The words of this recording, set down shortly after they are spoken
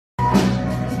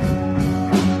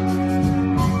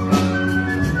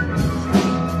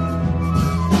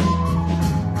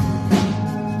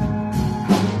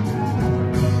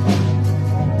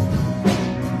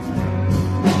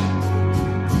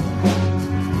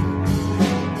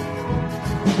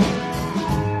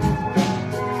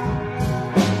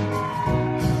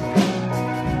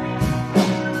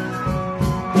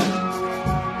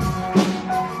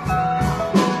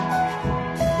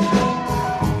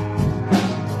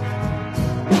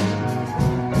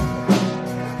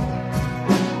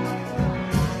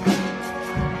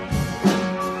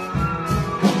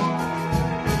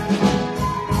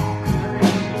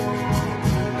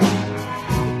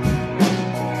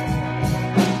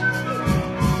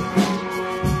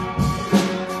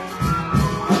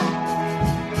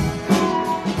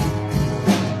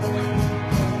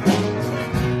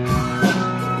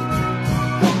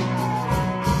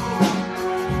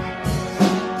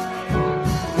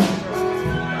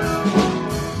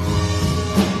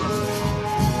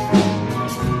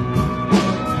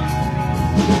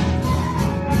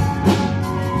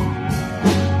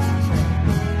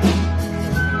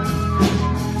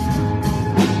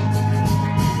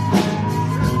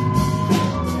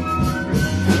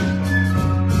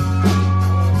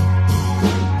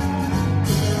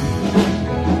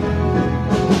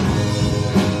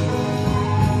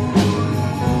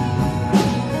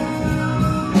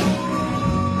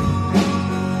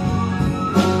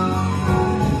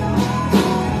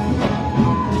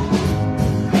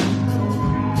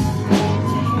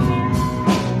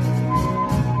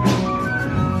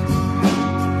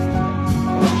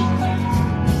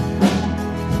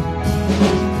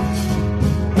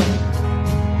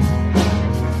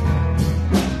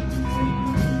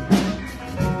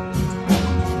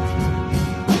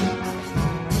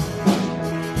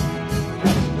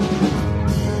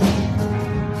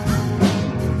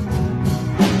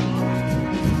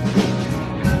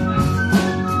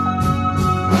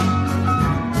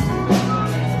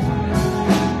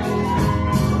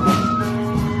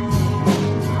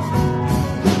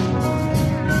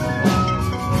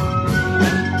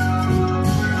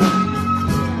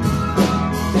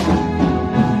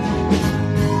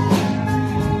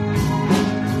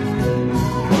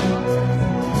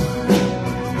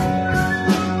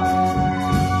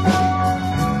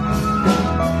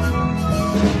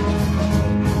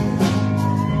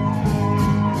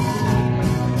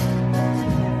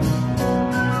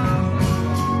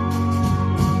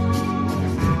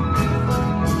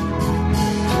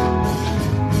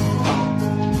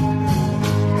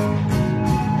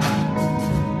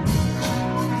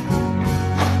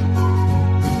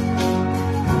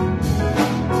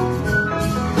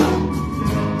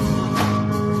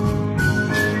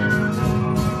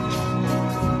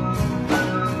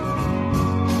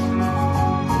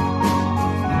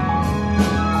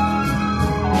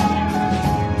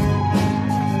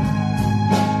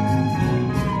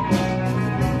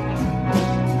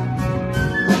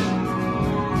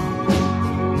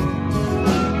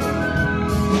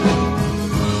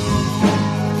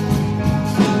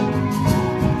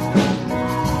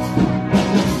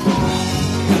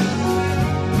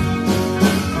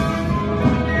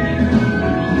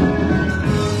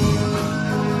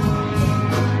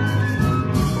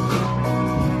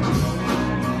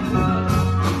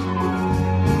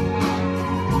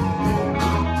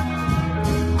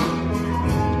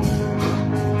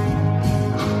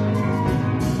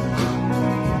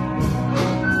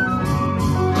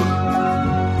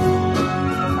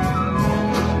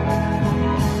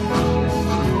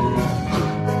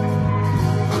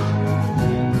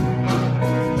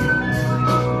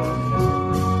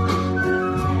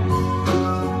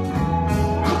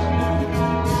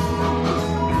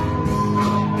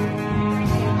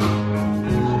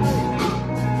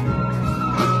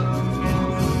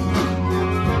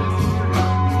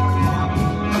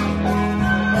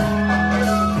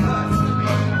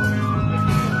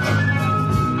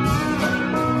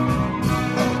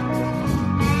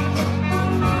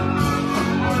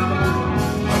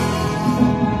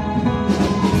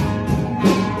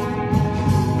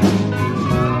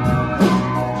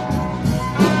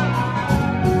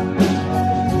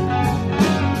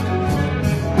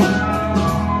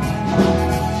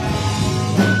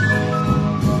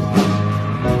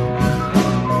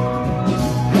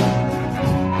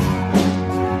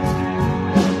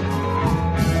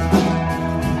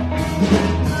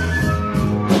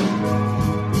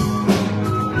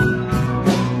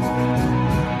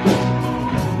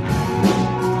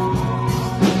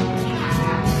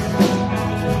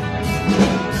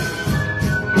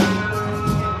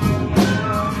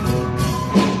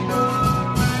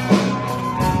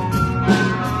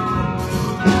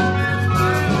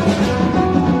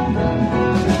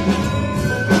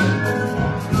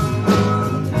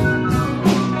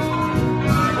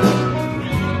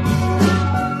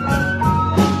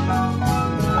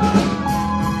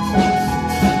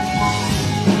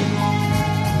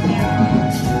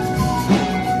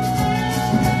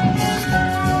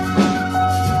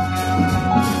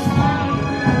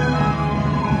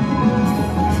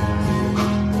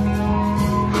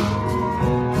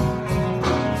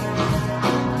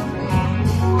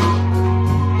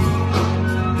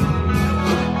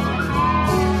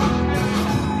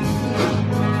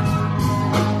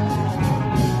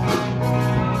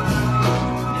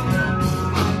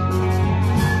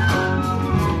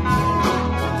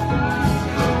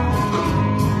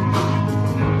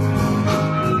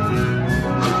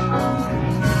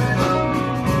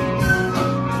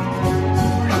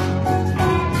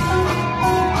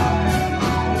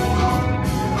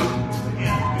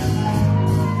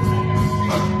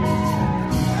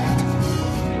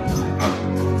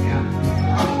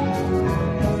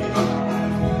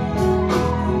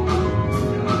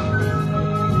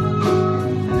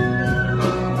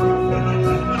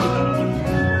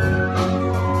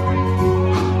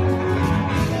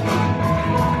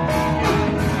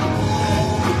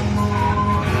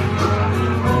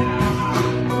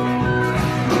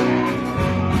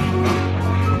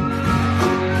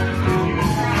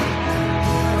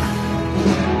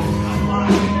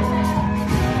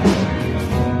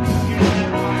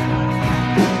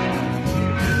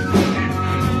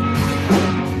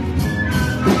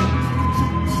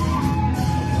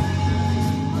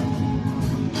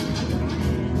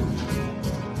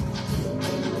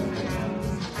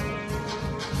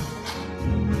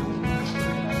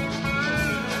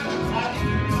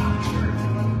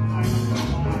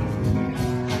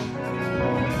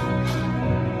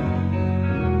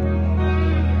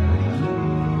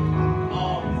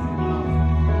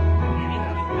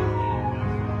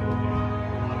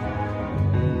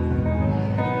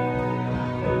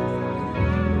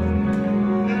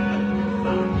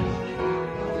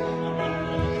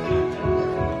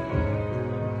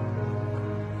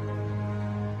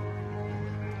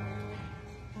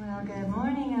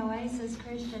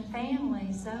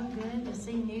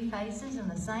see new faces in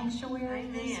the sanctuary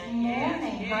this morning.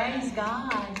 Yes. Praise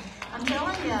God. I'm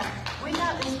telling you, we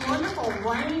got this wonderful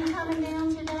rain coming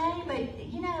down today, but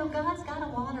you know, God's got to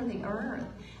water the earth.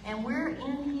 And we're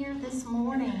in here this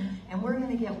morning, and we're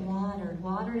going to get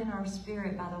watered in our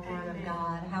spirit by the Word of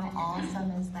God. How awesome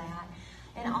is that?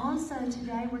 And also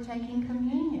today we're taking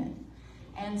communion.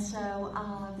 And so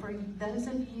for those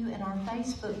of you in our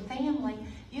Facebook family,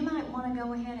 you might want to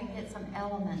go ahead and get some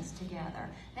elements together.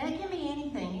 Now, it can be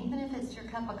anything, even if it's your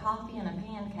cup of coffee and a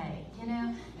pancake. You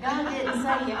know, God didn't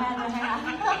say you had to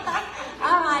have.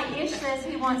 All right, Ish says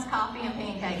he wants coffee and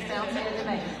pancakes. Sounds good to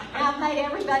me. Now, I've made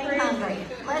everybody hungry.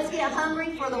 Let's get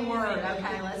hungry for the Word.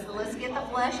 Okay, let's get the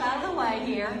flesh out of the way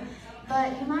here.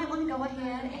 But you might want to go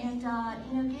ahead and,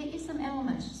 get you some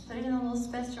elements. Just put it in a little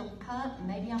special cup,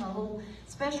 maybe on a little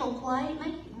special plate.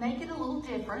 Make it a little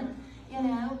different,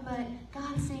 but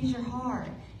God sees your heart.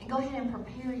 And go ahead and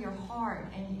prepare your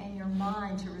heart and your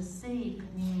mind to receive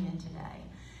communion today.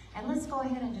 And let's go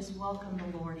ahead and just welcome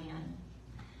the Lord in.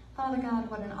 Father God,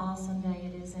 what an awesome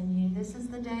day it is in you. This is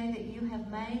the day that you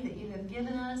have made, that you have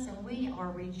given us, and we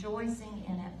are rejoicing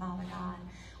in it, Father God.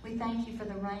 We thank you for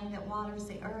the rain that waters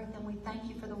the earth, and we thank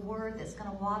you for the word that's going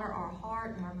to water our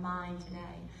heart and our mind today.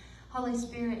 Holy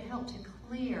Spirit, help to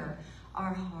clear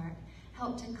our heart.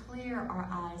 Help to clear our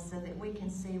eyes so that we can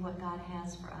see what God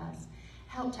has for us.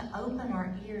 Help to open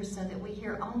our ears so that we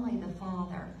hear only the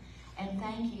Father. And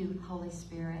thank you, Holy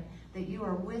Spirit, that you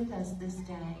are with us this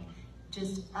day,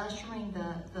 just ushering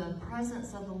the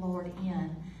presence of the Lord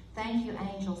in. Thank you,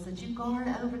 angels, that you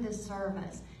guard over this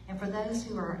service. And for those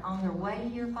who are on their way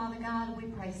here, Father God, we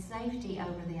pray safety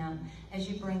over them as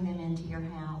you bring them into your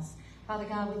house. Father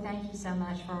God, we thank you so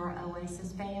much for our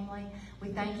Oasis family. We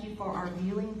thank you for our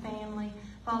viewing family.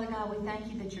 Father God, we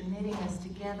thank you that you're knitting us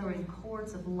together in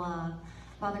cords of love.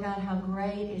 Father God, how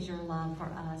great is your love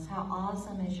for us. How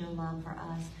awesome is your love for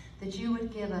us, that you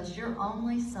would give us your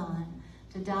only Son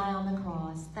to die on the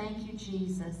cross. Thank you,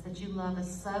 Jesus, that you love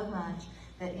us so much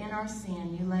that in our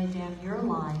sin you laid down your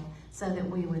life so that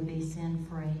we would be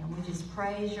sin-free. And we just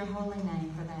praise your holy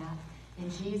name for that. In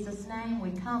Jesus' name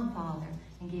we come, Father,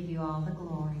 and give you all the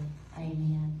glory.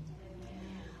 Amen.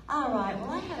 All right,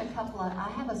 well, I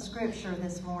have a scripture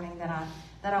this morning that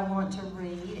I want to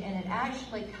read, and it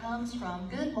actually comes from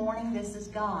Good Morning, This is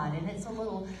God. And it's a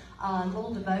little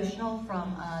devotional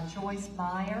from Joyce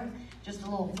Meyer, just a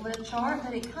little flip chart,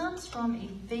 but it comes from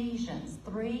Ephesians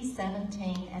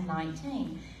 3:17 and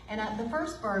 19. And the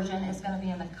first version is going to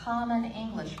be in the Common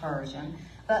English Version,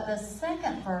 but the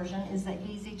second version is the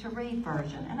Easy to Read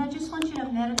version. And I just want you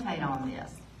to meditate on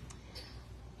this.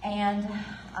 And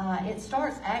it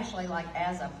starts actually like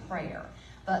as a prayer.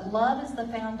 But love is the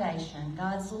foundation.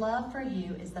 God's love for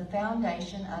you is the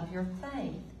foundation of your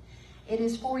faith. It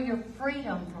is for your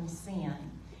freedom from sin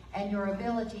and your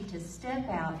ability to step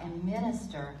out and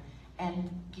minister and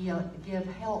give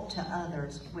help to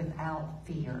others without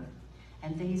fear.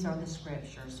 And these are the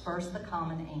scriptures. First, the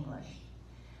Common English.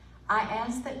 I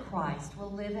ask that Christ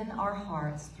will live in our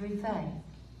hearts through faith.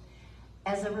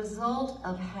 As a result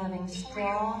of having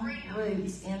strong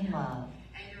roots in love,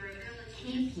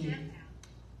 keep you.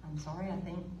 I'm sorry, I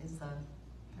think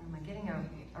am I getting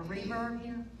a reverb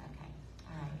here? Okay,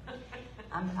 all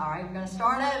right. All right, we're going to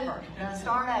start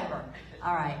over.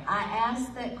 All right, I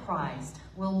ask that Christ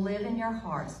will live in your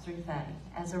hearts through faith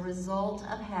as a result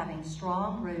of having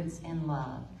strong roots in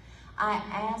love. I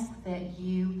ask that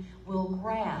you will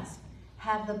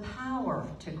have the power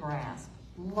to grasp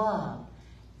love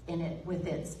with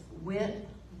its width,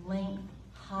 length,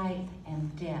 height,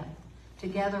 and depth,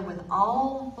 together with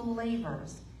all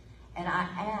believers. And I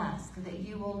ask that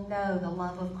you will know the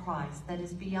love of Christ that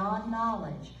is beyond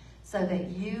knowledge, so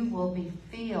that you will be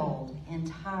filled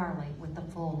entirely with the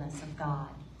fullness of God.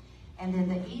 And then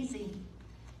the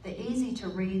easy to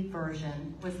read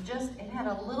version was it had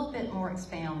a little bit more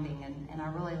expounding, and I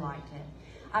really liked it.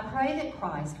 I pray that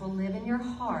Christ will live in your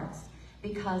hearts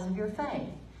because of your faith.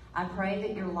 I pray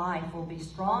that your life will be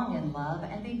strong in love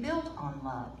and be built on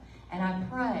love. And I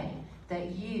pray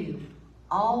that you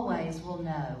always will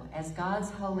know, as God's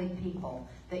holy people,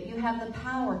 that you have the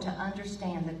power to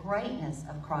understand the greatness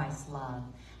of Christ's love,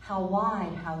 how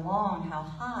wide, how long, how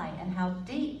high, and how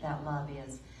deep that love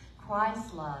is.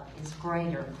 Christ's love is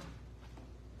greater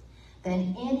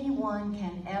than anyone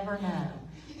can ever know.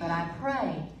 But I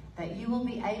pray that you will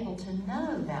be able to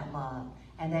know that love,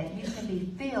 and that you can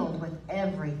be filled with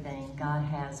everything God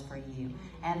has for you.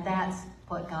 And that's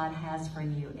what God has for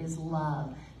you, is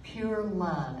love, pure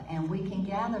love. And we can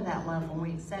gather that love when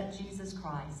we accept Jesus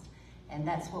Christ And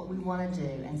that's what we want to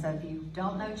do. And so if you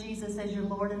don't know Jesus as your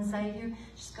Lord and Savior,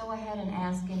 just go ahead and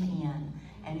ask him in.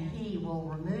 And he will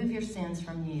remove your sins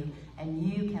from you, and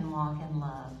you can walk in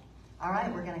love. All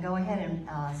right, we're going to go ahead and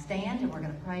stand, and we're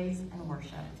going to praise and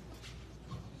worship.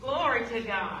 Glory to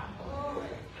God.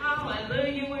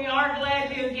 Hallelujah. We are glad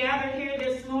you have gathered here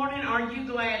this morning. Are you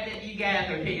glad that you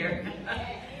gathered here?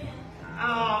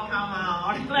 Oh, come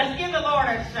on. Let's give the Lord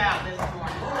a shout this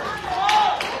morning.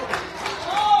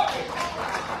 Glory.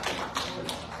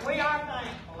 We are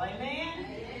thankful. Amen?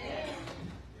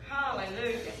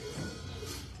 Hallelujah.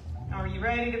 Are you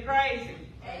ready to praise him?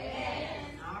 Amen.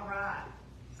 All right.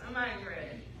 Somebody's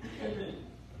ready.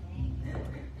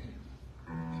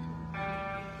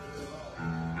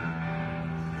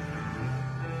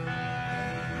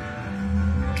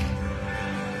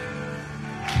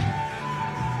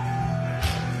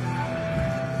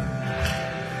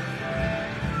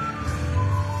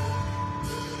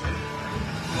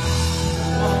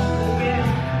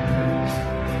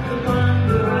 The one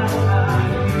who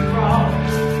has you brought.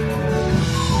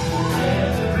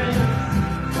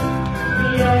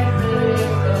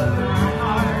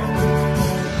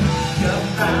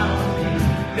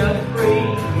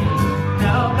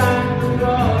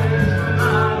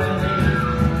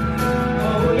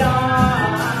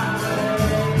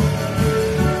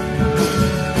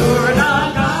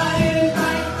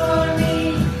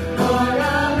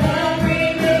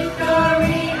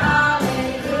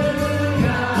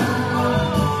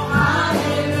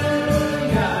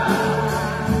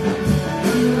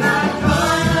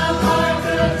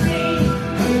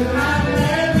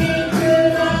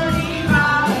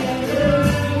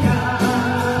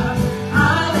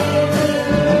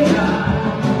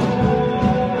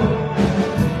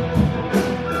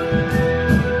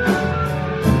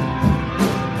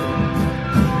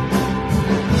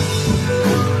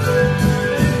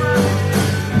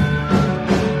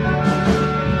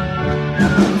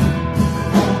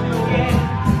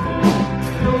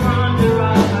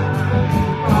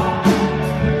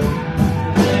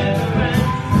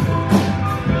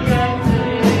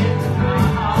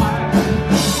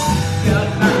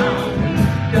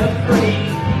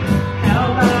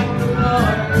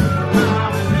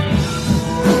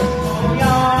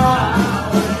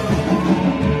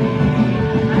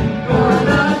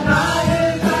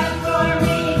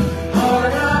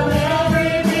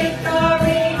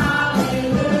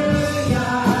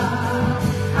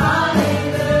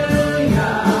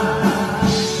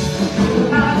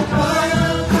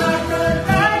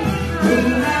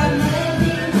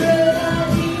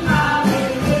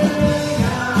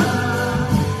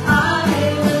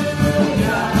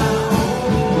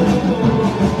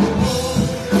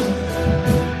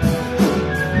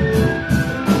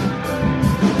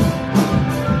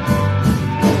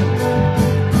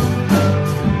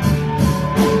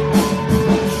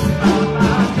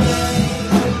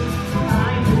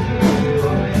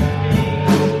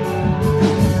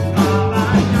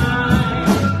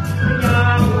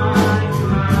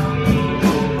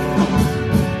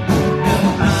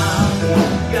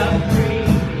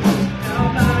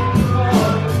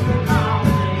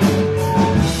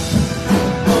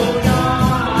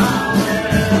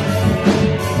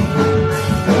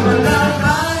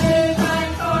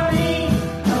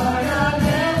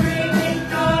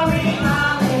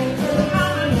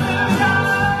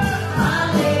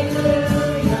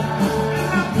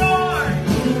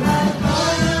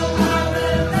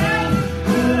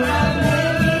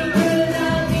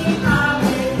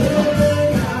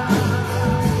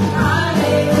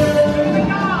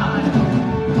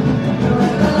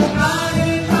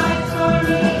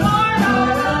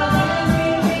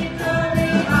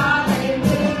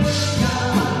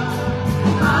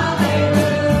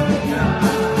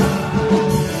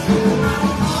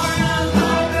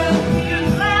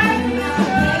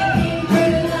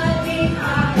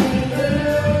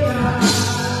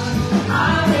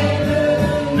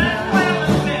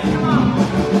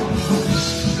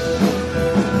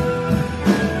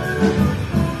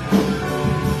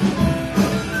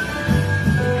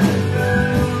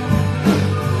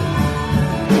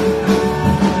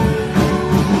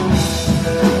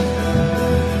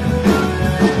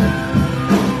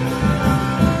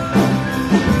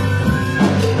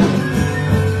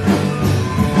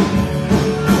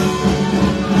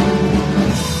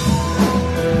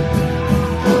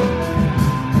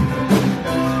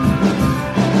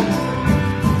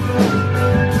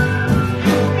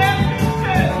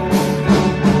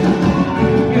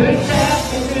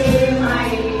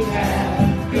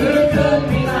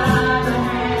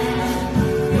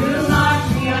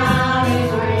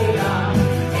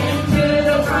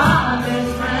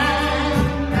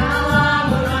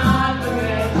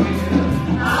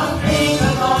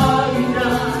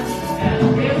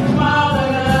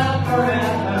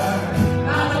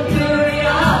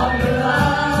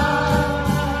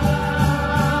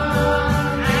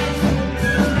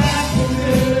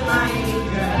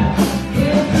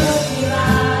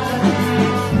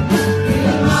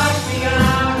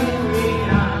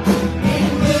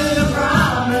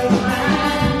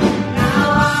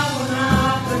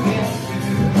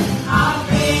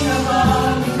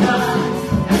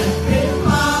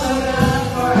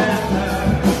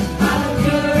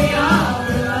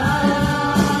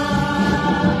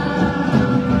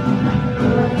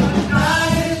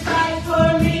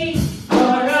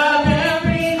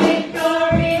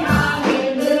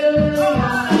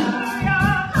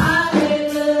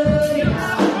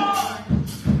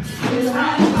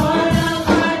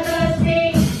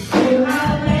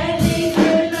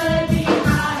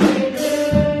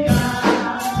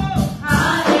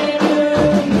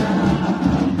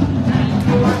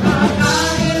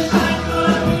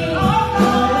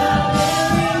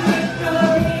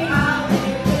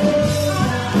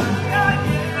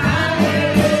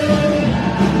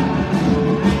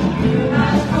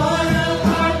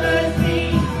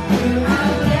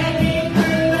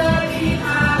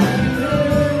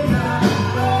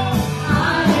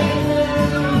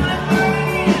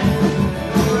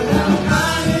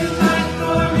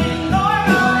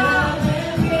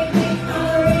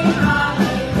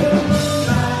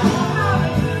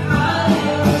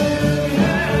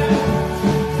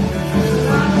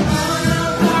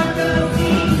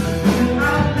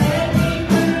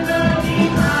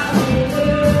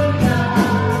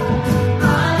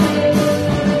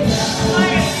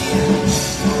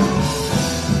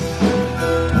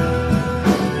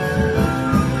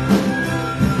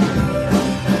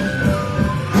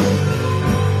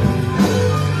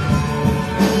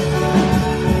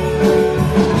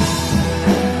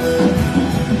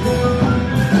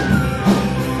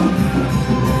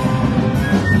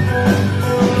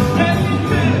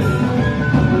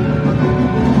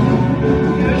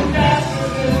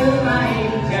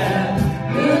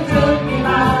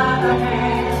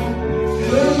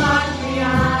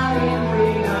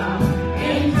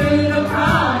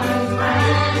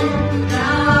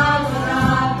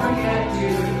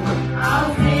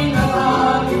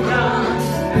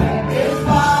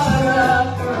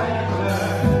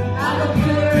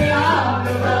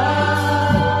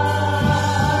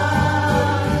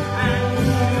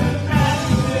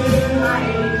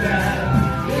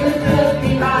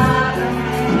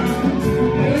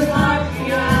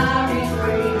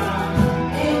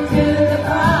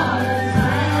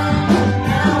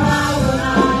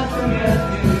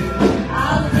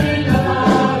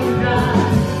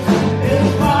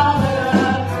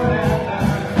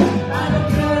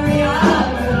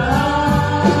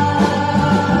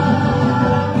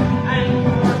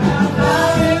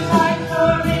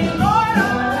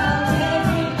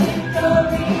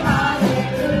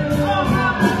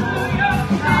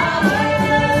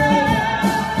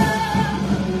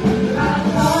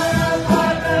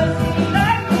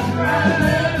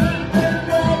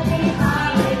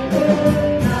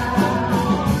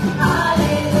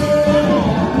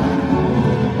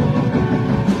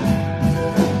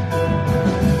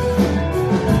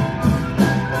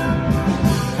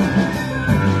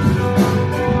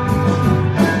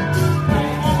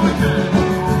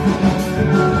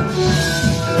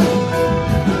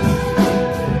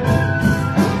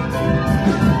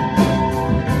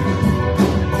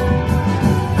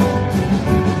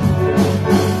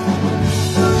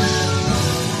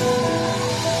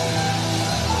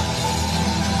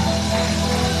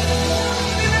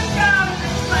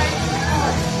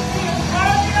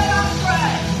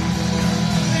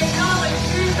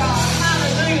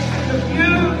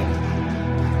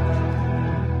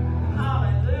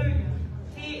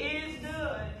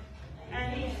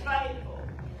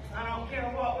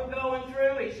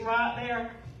 increase right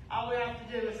there. All we have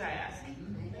to do is ask.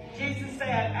 Jesus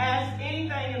said, ask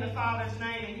anything in the Father's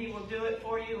name and he will do it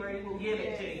for you or he will give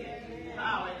it to you.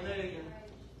 Hallelujah.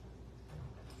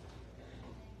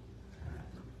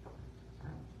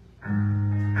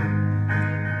 Thank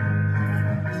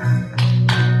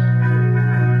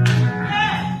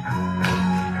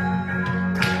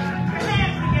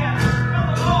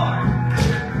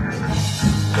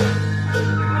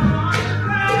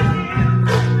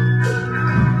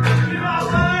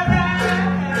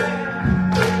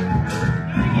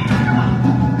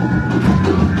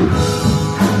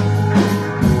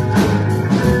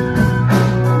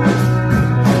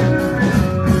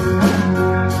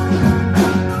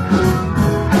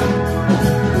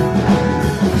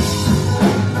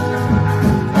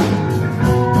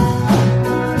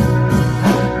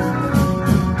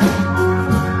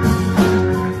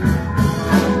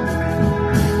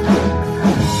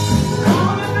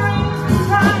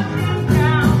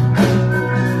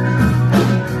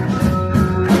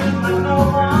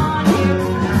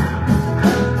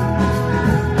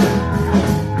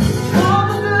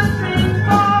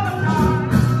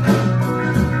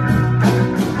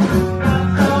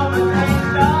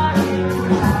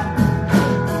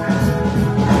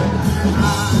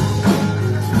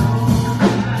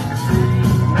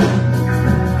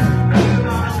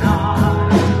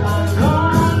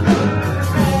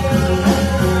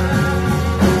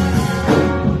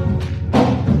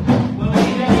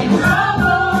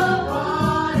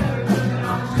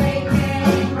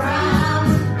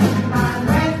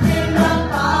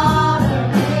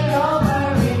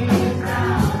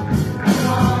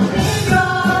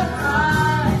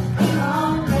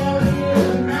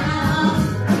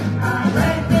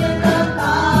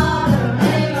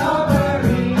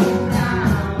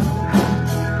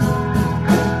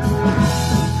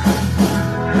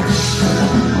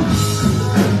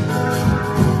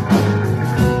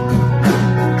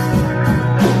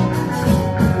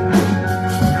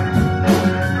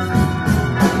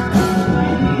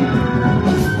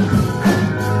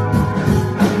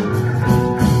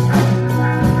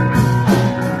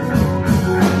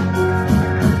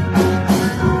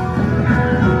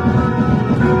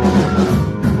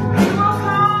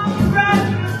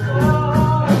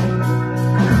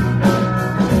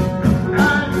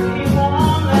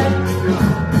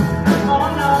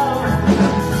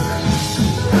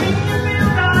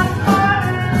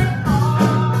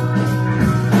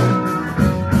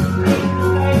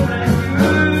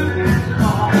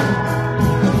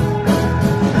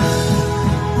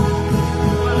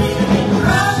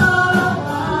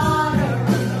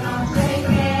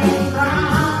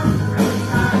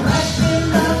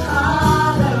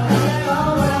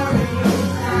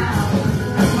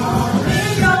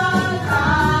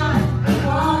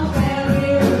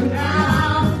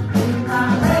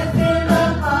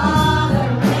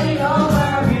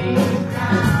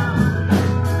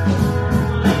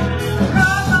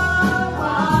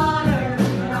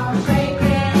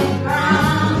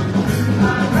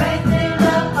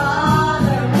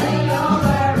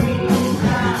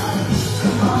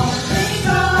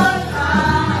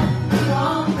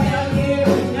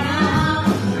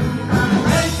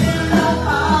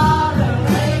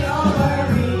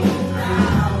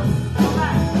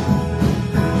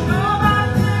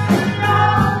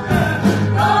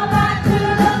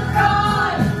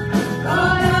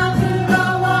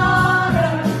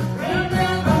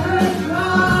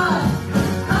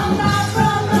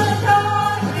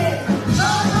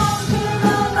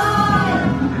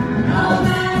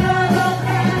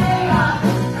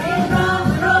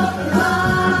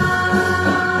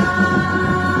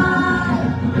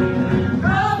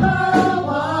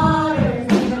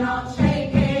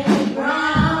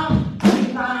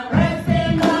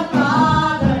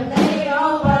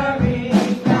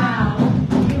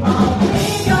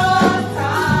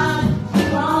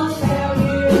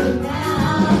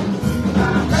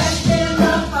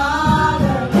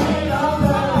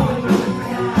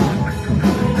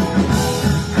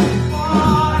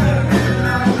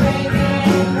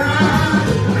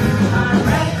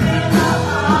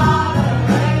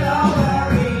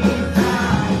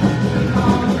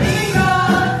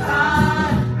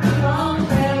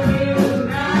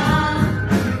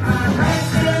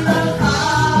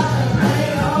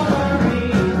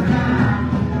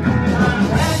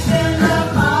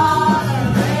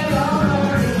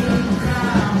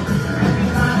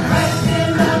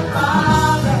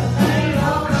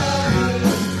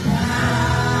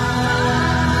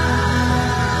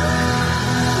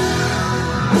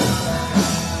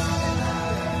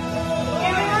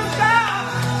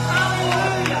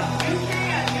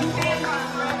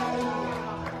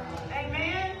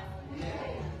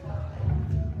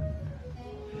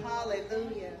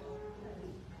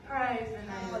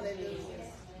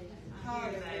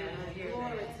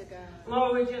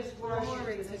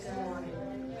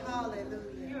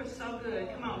You're so good.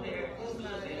 Come on, Derek. Just a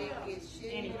little bit.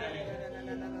 Anything.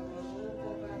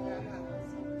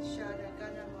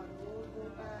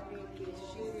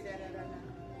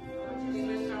 Just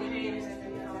lift our hands to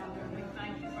you, Father. We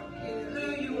thank you for who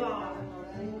you are.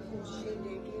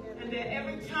 And that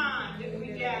every time that we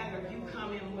gather, you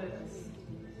come in with us.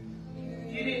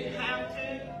 You didn't have to,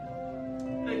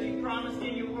 but you promised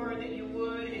in your word that you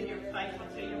would, and you're faithful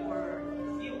to your word.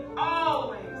 You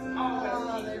always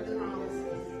keep your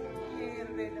promises.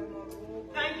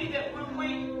 Thank you that when we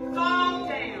fall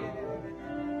down,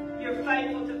 you're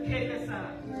faithful to pick us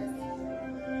up.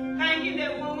 Thank you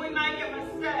that when we make a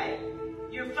mistake,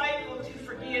 you're faithful to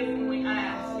forgive when we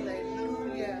ask.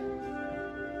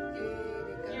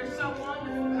 You're so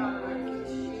wonderful, God.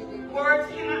 Words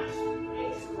cannot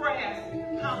express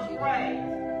how great,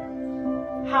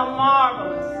 how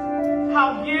marvelous, how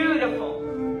beautiful,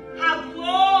 how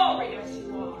glorious you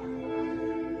are.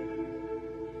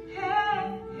 Hey,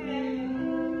 hey.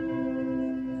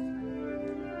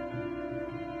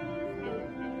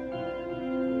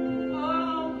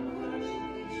 Oh, we worship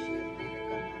you.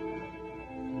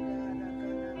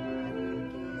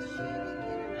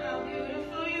 How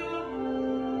beautiful you are.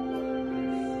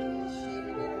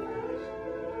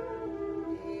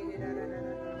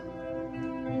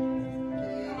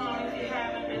 Come on, if you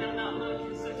haven't, and I'm not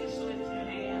looking, so just lift your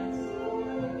hands.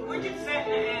 We're just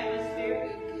setting the atmosphere.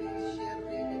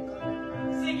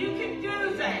 See, you can do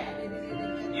that.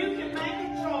 You can make a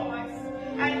choice,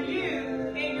 and you,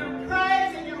 in your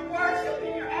praise and your worship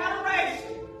and your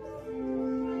adoration,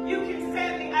 you can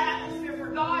set the atmosphere for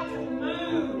God to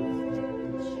move,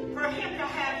 for Him to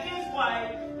have His way,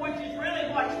 which is really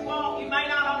what you want. You may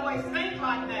not always think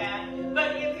like that,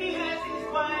 but if He has His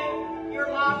way, your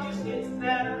life just gets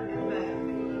better and better.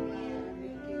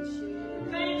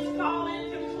 Things fall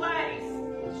into place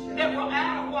that were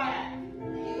out of whack.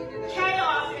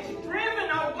 Chaos is driven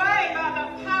away by the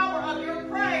power of your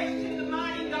praise to the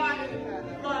mighty God who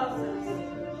loves us.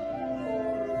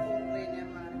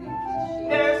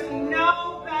 There's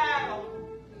no battle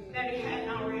that He hadn't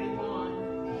already won.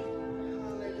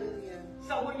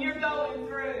 So when you're going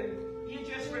through, you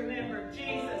just remember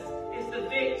Jesus is the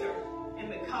victor, and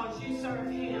because you serve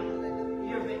Him,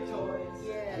 you're victorious.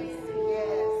 Yes.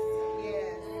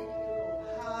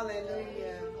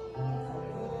 Hallelujah.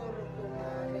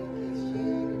 Here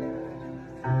you go.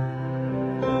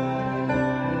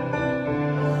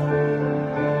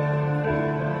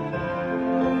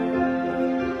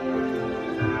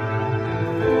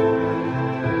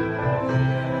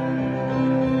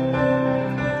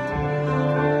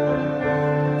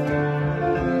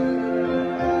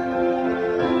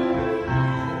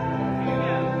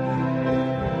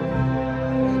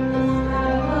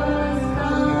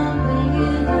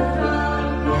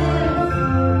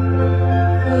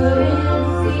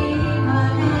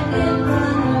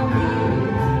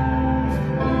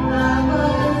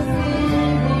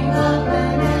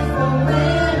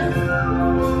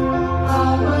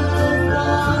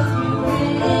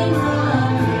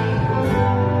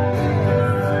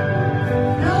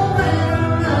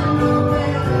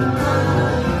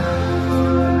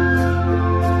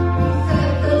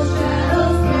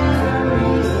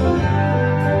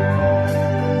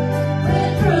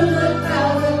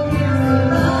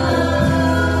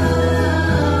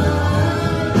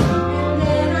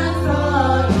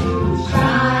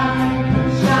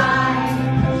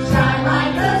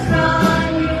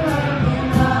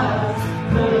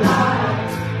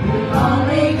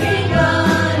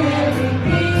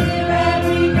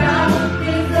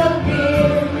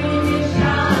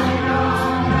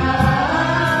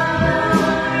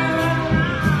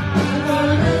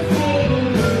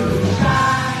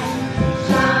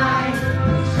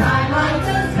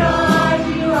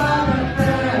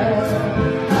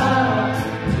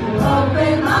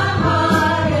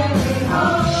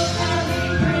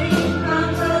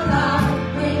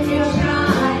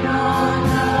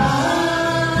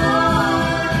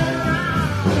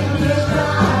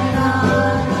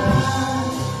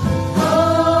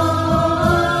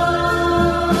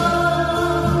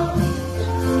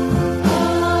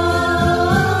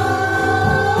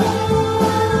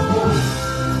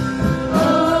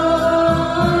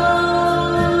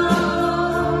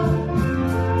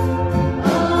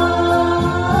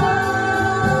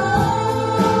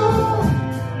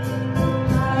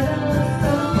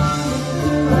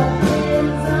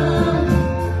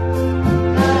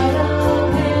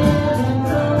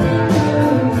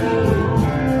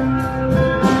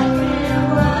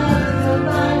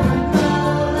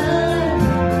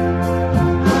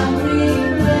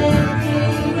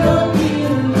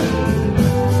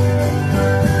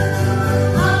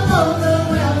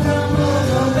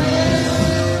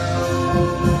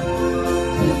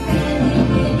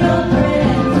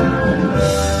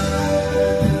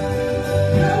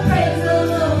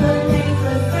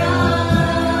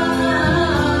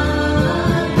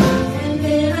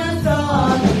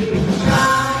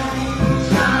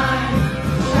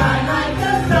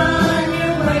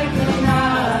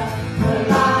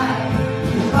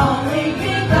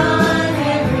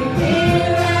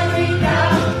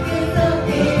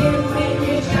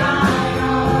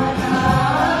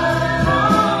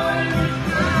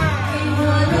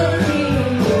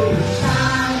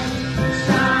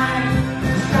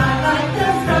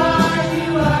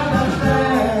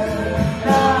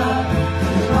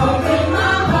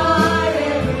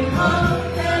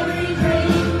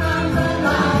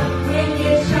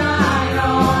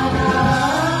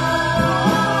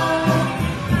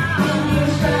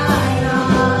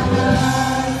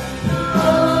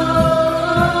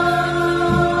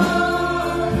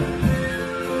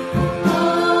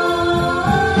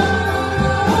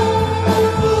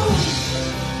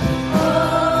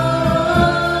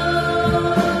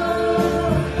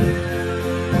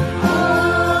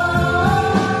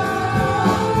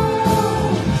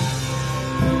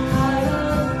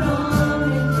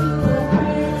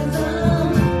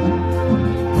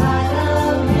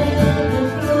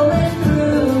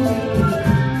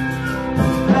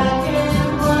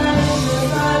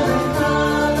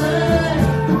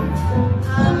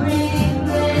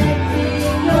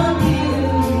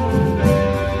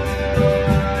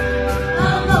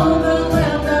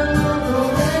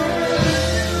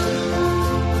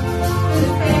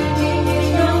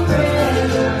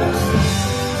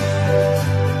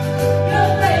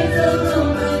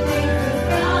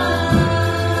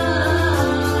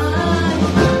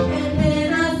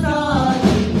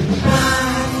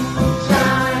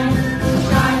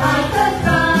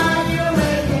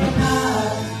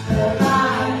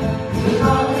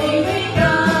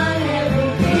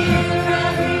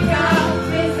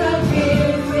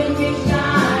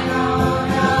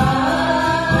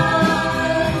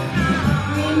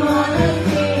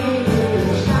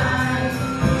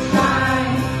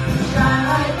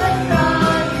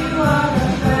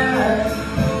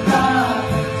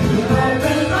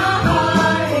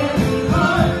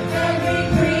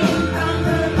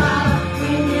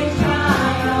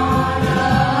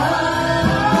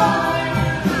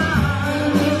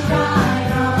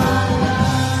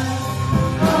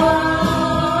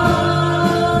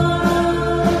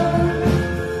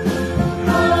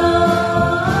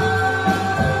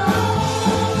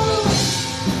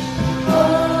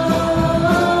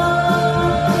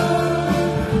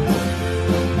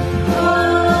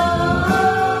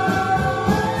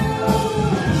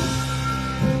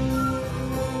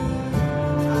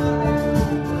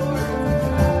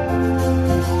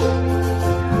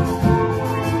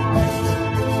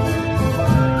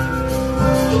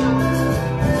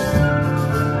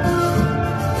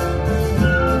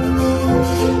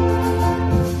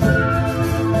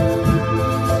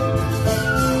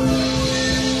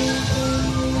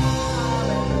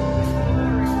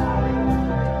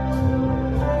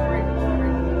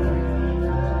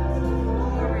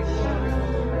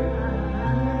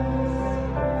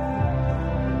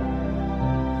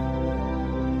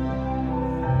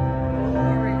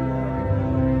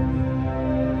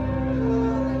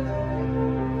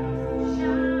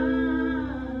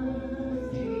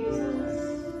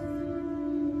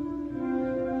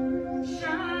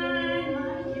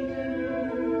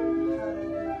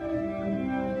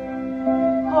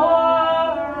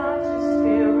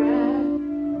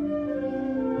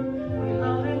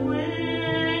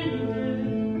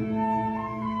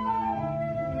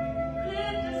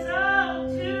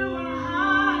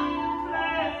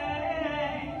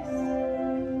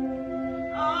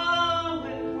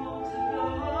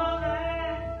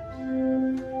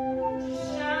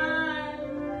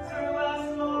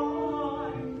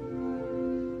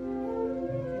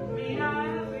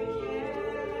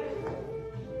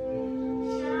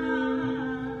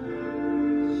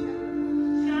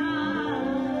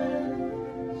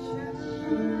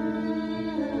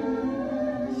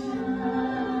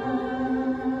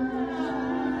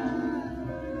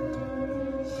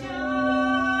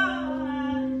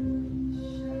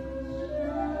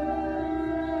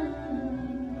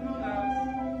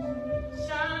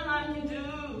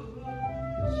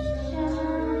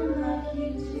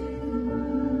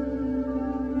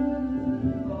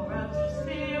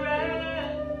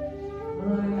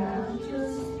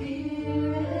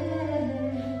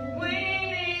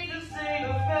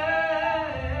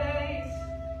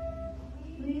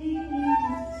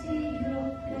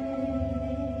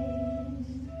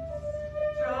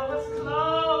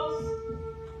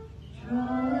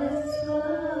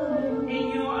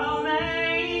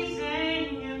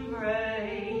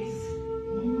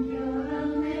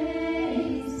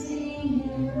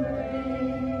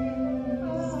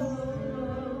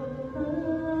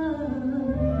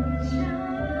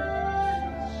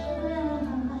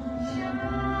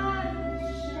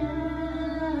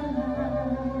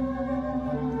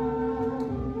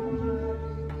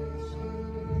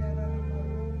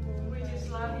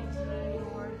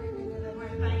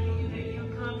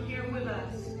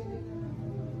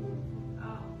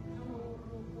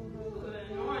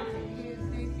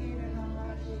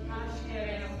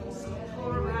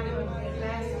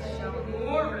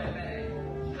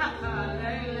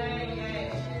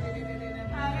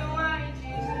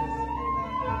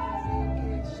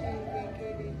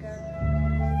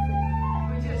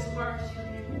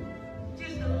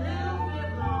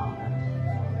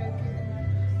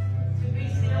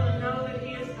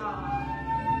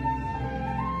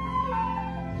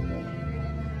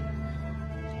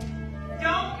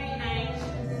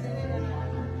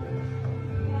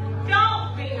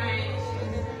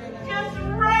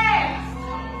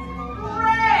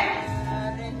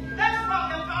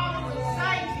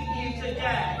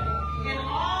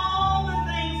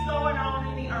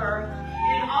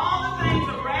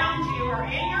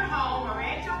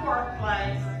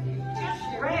 workplace, just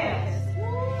rest.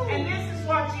 And this is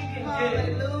what you can do.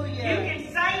 Hallelujah. You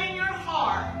can say in your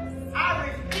heart, I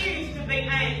refuse to be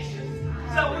anxious.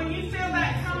 So when you feel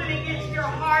that coming against your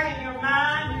heart and your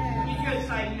mind, you just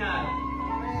say no.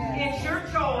 It's your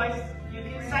choice. You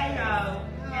can say no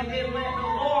and then let the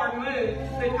Lord move.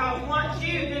 Because once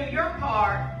you do your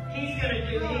part, He's going to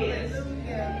do His. So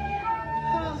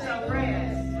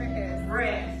rest.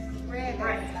 Rest.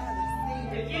 Rest.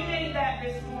 If you need that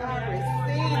this morning, I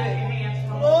receive it.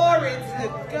 Glory to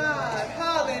God.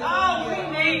 Hallelujah. Oh, we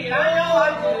need it. I know I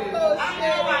do. I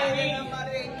know I need it.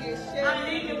 I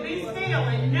need to be still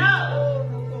and know.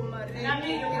 And I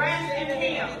need to rest in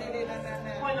Him.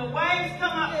 When the waves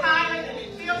come up higher and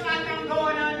it feels like I'm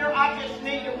going under, I just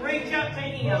need to reach up to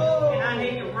Him and I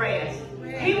need to rest.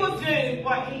 He will do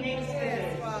what He needs to do.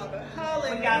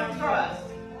 We got to trust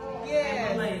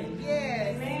and believe.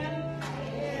 Yes. Amen.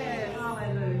 Yes.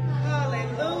 Hallelujah.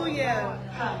 Hallelujah.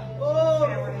 Oh,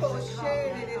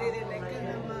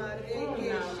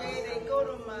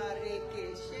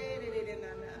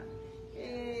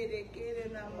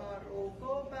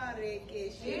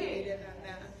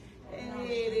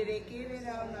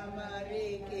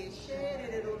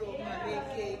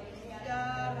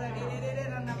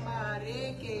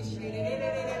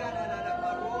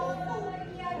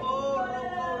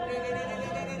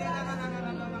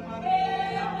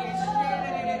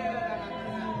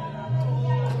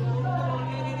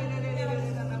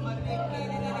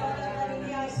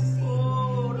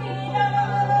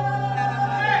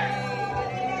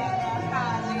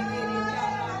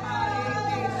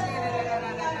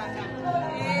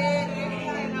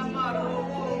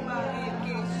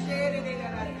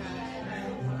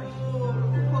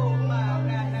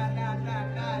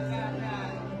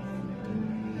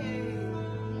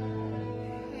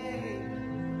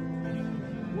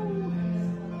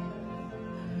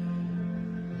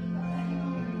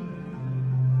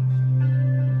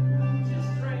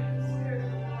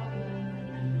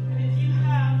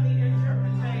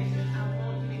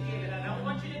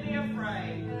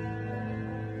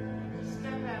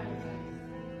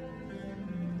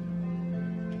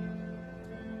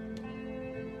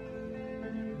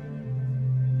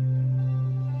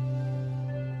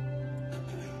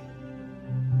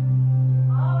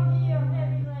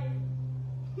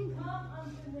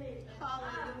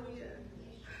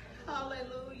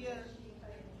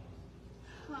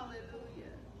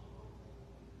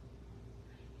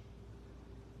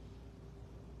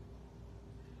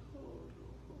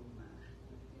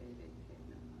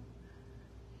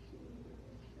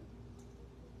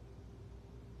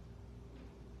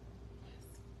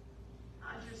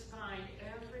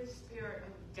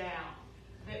 doubt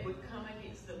that would come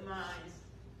against the minds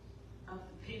of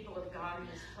the people of God in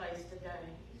this place today.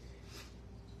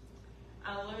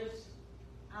 I lose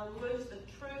the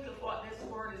truth of what this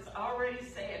word has already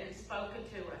said and spoken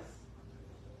to us.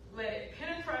 Let it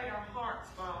penetrate our hearts,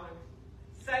 Father.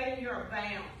 Satan, you're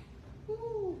bound.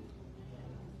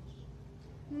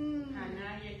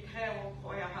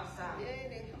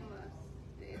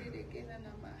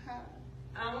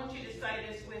 I want you to say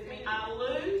this with me. I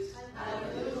lose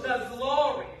the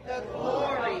glory of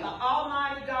the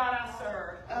Almighty God I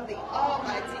serve. Of the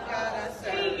Almighty God I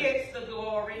serve. He gets the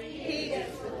glory. He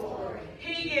gets the glory.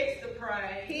 He gets the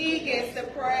praise. He gets the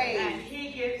praise. And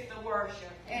He gets the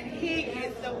worship. And He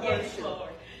gets the worship. Yes, Lord.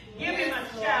 Give Him a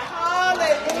shout.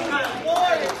 Hallelujah.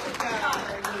 Glory to God.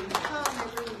 Hallelujah.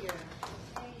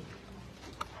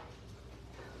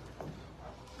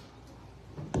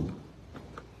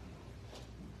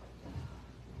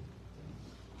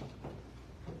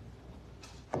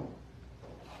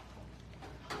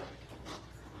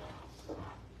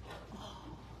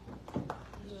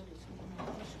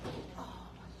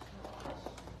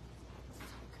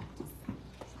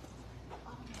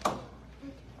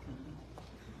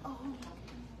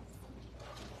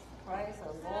 Praise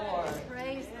the Lord.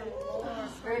 Praise the Lord. The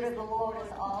Spirit of the Lord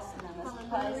is awesome in this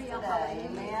place today.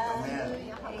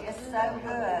 Amen. He is so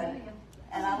good.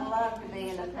 And I love to be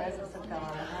in the presence of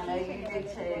God. And I know you do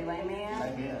too. Amen.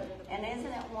 Amen. And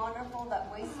isn't it wonderful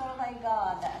that we serve a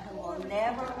God that who will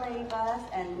never leave us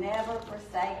and never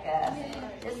forsake us?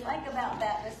 Just think about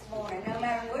that this morning. No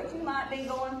matter what you might be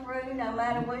going through, no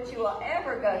matter what you will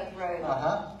ever go through,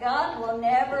 God will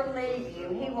never leave you.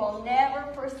 He will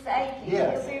never forsake you.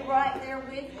 Yes. He'll be right there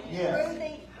with you Yes.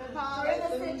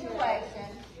 through the situation.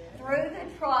 through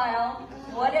the trial,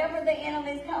 whatever the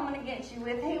enemy's coming against you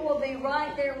with, he will be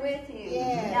right there with you.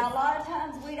 Yes. Now, a lot of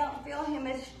times we don't feel him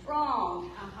as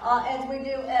strong as we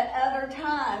do at other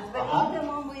times. But even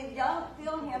when we don't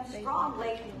feel him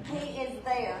strongly, he is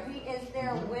there. He is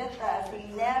there with us.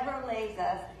 He never leaves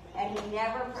us, and he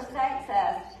never forsakes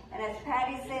us. And as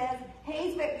Patty says,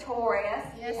 he's victorious.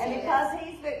 Yes, and because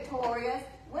he's victorious,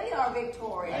 we are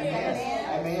victorious.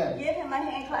 Amen. Amen. Give him a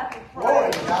hand clap of praise.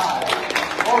 Glory to God.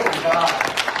 Glory to God.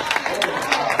 Glory to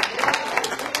God.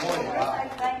 Glory to We're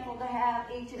God. so thankful to have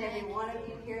each and every one of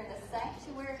you here in the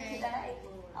sanctuary today.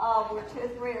 Where 2 or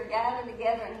 3 are gathered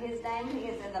together in his name, he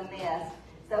is in the midst.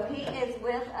 So he is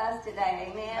with us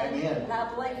today. Amen. Amen. And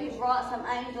I believe he brought some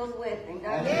angels with him.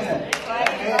 Don't you? Amen. Praise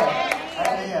God.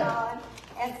 Praise Amen. God.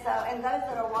 And those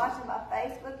that are watching by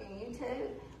Facebook and YouTube,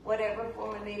 whatever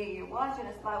form of media you're watching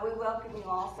us by, we welcome you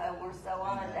also. We're so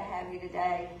honored to have you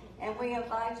today. And we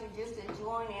invite you just to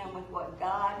join in with what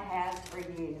God has for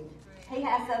you. He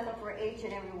has something for each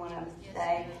and every one of us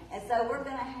today. And so we're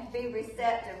going to be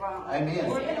receptive, aren't we? Amen.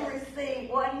 We're going to receive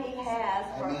what he has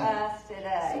for us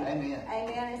today. Amen.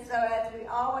 Amen. And so as we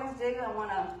always do, I'm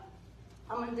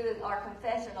going to do our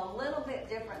confession a little bit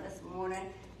different this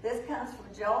morning. This comes from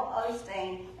Joel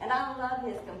Osteen, and I love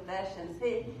his confessions.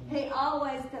 He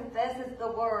always confesses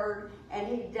the word, and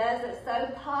he does it so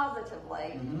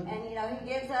positively. Mm-hmm. And, you know, he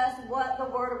gives us what the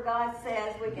Word of God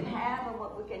says we can have and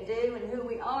what we can do and who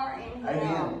we are in him.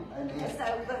 Amen. Amen. And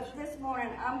so, but this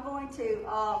morning, I'm going to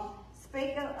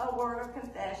speak a word of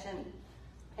confession,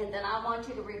 and then I want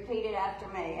you to repeat it after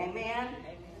me. Amen?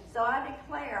 So I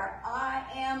declare, I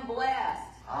am blessed.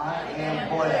 I am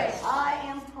blessed. I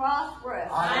am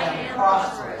prosperous. I am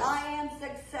prosperous. I am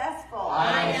successful.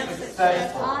 I am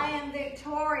successful. I am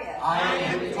victorious. I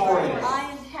am victorious. I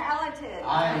am talented.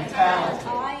 I am talented.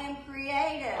 I am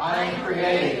creative. I am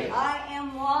creative. I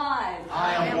am wise.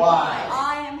 I am wise.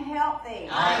 I am healthy.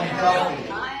 I am healthy.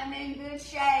 I am in good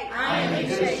shape. I am in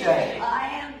good shape. I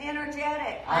am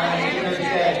energetic. I am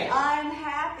energetic. I am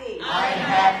happy. I am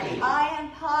happy. I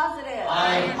am positive.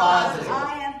 I am positive.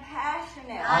 I am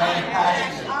passionate. I am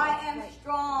passionate. I am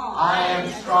strong. I am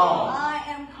strong. I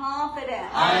am confident.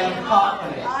 I am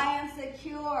confident. I am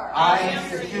secure. I am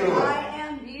secure. I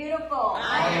am beautiful.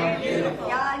 I am beautiful.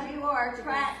 God, you are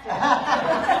attractive.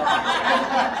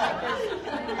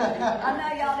 I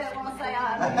know y'all didn't want to say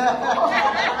I'm beautiful.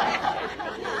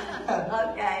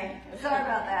 Okay, sorry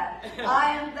about that.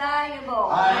 I am valuable.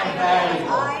 I am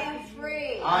valuable. I am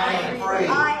free. I am free. I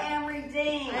am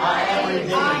redeemed. I am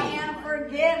redeemed. I am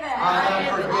forgiven. I am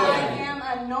forgiven. I am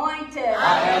anointed. I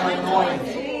am anointed.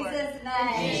 In Jesus'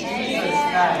 name. In Jesus'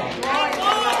 name.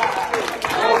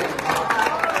 Glory to God.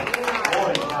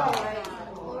 Glory to God. Glory to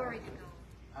God. Glory to God.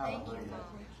 Thank you, Hallelujah.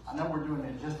 Father. I know we're doing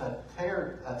it just a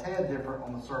tad different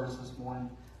on the service this morning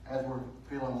as we're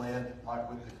feeling led, like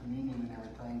with the communion and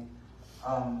everything.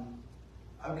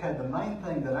 Okay, the main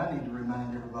thing that I need to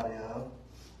remind everybody of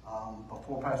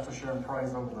before Pastor Sharon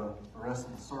prays over the rest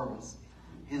of the service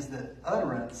is that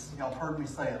utterance, y'all have heard me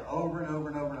say it over and over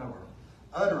and over and over,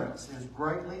 utterance is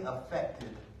greatly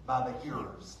affected by the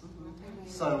hearers.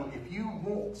 So if you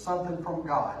want something from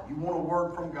God, you want a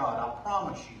word from God, I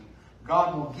promise you,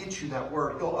 God will get you that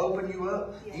word. He'll open you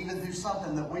up, even through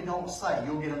something that we don't say.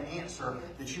 You'll get an answer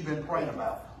that you've been praying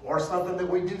about. Or something that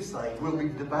we do say. We'll be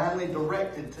divinely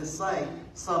directed to say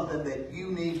something that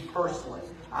you need personally.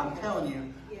 I'm telling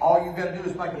you, all you've got to do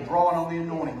is make a drawing on the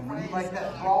anointing. And when you make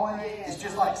that drawing, it's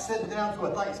just like sitting down to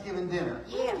a Thanksgiving dinner.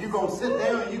 You're going to sit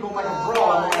down and you're going to make a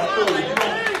drawing on that food.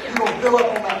 You're going to fill up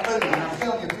on that food. And I'm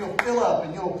telling you, if you'll fill up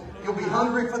and you'll be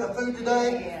hungry for the food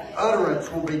today, utterance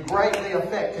will be greatly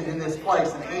affected in this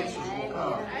place and answers will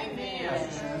come. Amen.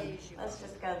 Let's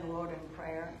just go to the Lord in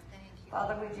prayer.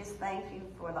 Father, we just thank you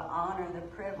for the honor and the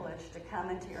privilege to come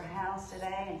into your house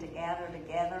today and to gather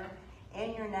together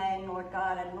in your name, Lord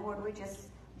God. And Lord, we just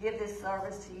give this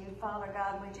service to you, Father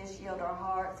God. We just yield our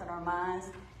hearts and our minds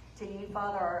to you,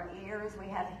 Father, our ears. We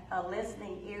have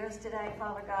listening ears today,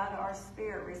 Father God. Our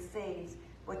spirit receives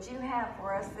what you have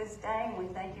for us this day. And we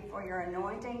thank you for your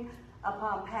anointing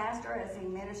upon Pastor as he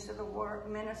ministers the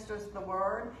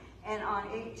word and on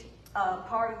each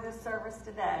part of this service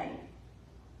today.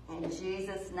 In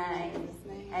Jesus' name,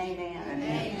 amen.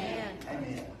 Amen.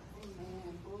 Amen.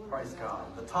 Praise God.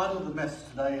 The title of the message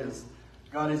today is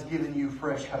God has given you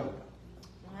fresh hope.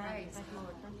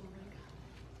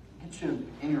 Get you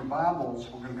in your Bibles.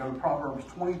 We're going to go to Proverbs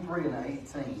 23 and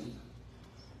 18.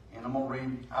 And I'm going to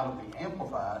read out of the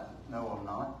Amplified. No, I'm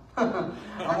not.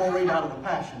 I'm going to read out of the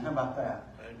Passion. How about that?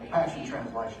 The Passion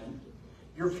Translation.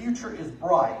 Your future is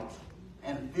bright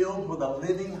and filled with a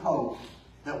living hope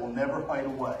that will never fade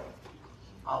away.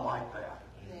 I like that.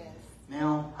 Yes.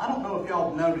 Now, I don't know if y'all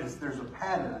have noticed there's a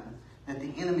pattern that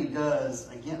the enemy does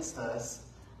against us.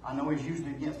 I know he's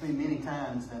usually against me many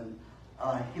times, and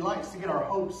he likes to get our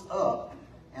hopes up,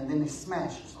 and then he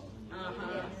smashes them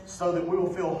so that we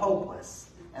will feel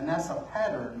hopeless. And that's a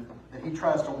pattern that he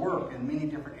tries to work in many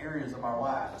different areas of our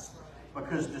lives,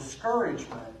 because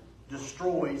discouragement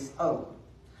destroys hope.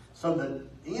 So the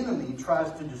enemy tries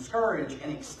to discourage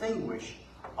and extinguish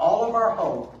all of our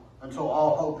hope until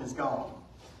all hope is gone.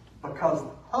 Because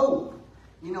hope,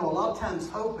 you know, a lot of times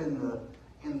hope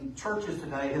in churches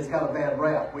today has got a bad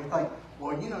rap. We think,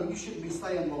 well, you know, you shouldn't be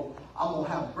saying, well, I'm going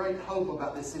to have great hope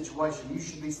about this situation. You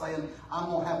should be saying,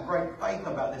 I'm going to have great faith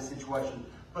about this situation.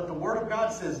 But the Word of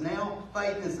God says now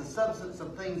faith is the substance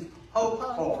of things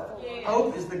hoped for. Yes.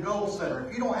 Hope is the goal setter.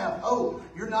 If you don't have hope,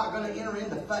 you're not going to enter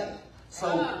into faith.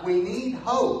 So we need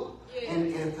hope. Yes. And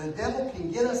if the devil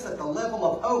can get us at the level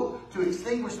of hope to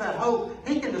extinguish that hope,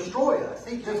 he can destroy us.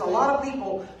 There's a lot of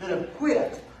people that have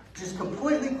quit, just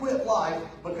completely quit life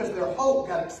because their hope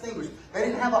got extinguished. They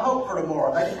didn't have a hope for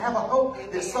tomorrow. They didn't have a hope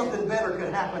that something better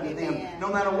could happen to them, no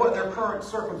matter what their current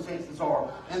circumstances are.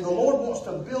 And the Lord wants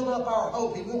to build up our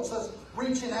hope. He wants us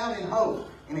reaching out in hope.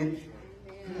 And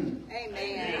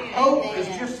hope is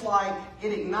just like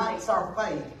it ignites our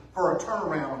faith for a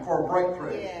turnaround, for a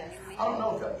breakthrough. Yes. I don't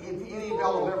know if any of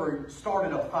y'all have ever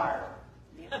started a fire.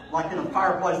 Like in a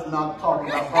fireplace, I'm not talking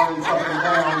about burning something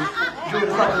down, doing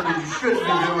something that you shouldn't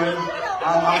be doing.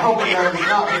 I'm hoping that is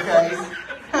not the case.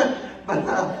 But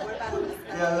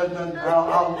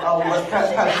I'll let Pat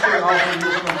Sharon off on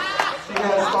this one. She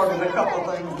has started a couple of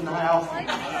things in the house.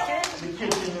 The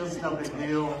kitchen is no big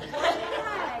deal.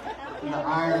 And the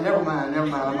iron, never mind.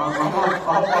 I'm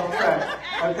off track.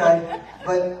 Okay,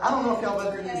 but I don't know if y'all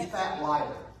ever used fat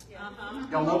lighter.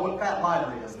 Y'all know what fat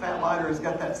lighter is. Fat lighter has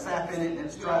got that sap in it, and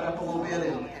it's dried up a little bit,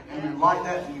 and you light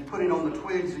that, and you put it on the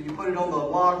twigs, or you put it on the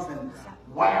logs, and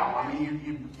wow, I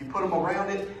mean, you put them around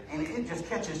it, and it just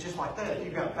catches just like that if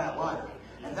you've got fat lighter.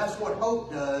 And that's what hope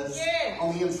does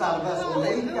on the inside of us.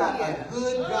 When we've got a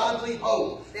good, godly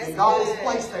hope that God has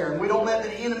placed there, and we don't let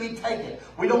the enemy take it.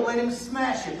 We don't let him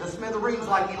smash it to smithereens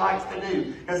like he likes to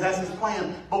do, because that's his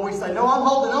plan. But we say, no, I'm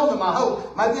holding on to my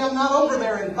hope. Maybe I'm not over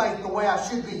there in faith the way I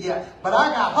should be yet, but I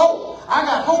got hope. I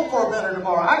got hope for a better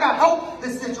tomorrow. I got hope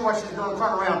this situation is going to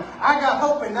turn around. I got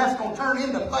hope, and that's going to turn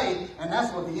into faith, and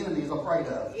that's what the enemy is afraid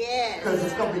of. Because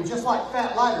it's going to be just like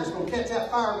fat lighter. It's going to catch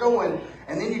that fire going,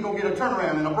 and then you're going to get a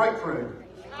turnaround and a breakthrough.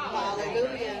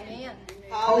 Hallelujah.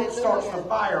 Hope starts the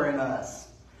fire in us.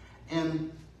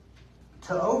 And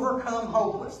to overcome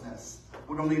hopelessness,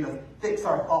 we're going to need to fix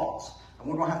our thoughts. And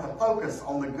we're going to have to focus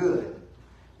on the good.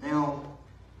 Now,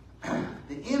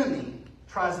 the enemy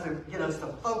tries to get us to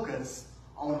focus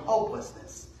on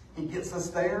hopelessness. He gets us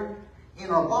there in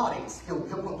our bodies. He'll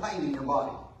put pain in your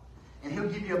body. And he'll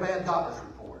give you a bad doctor's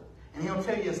report. And he'll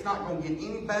tell you it's not going to get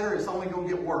any better, it's only going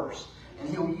to get worse. And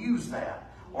he'll use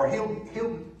that. Or he'll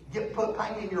put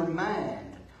pain in your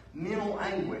mind. Mental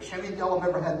anguish. How many of y'all have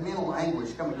ever had mental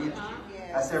anguish come against you?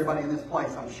 That's everybody in this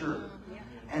place, I'm sure.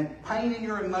 And pain in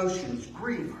your emotions,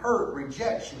 grief, hurt,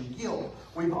 rejection, guilt.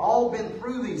 We've all been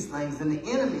through these things, and the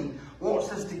enemy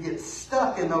wants us to get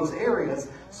stuck in those areas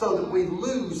so that we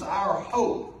lose our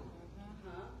hope.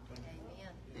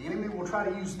 The enemy will try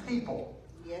to use people.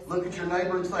 Look at your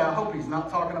neighbor and say, I hope he's not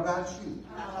talking about you.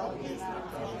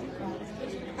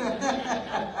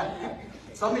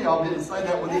 Some of y'all didn't say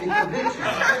that with any conviction.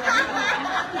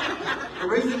 The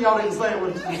reason y'all didn't say it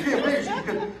with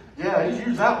conviction, he's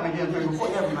used that one again. Before.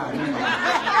 Never mind.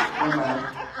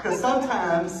 Because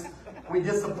sometimes we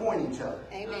disappoint each other.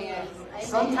 Amen.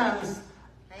 Sometimes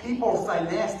people say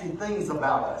nasty things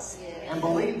about us and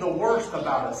believe the worst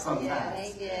about us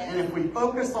sometimes. And if we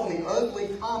focus on the ugly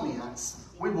comments,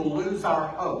 we will lose our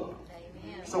hope.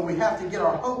 So we have to get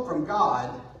our hope from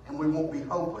God, and we won't be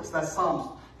hopeless. That's Psalms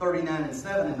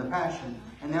 39:7 in the Passion.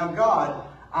 And now, God,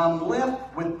 I'm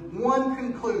left with one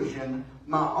conclusion.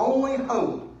 My only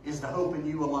hope is to hope in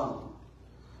you alone.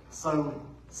 So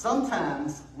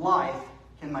sometimes life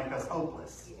can make us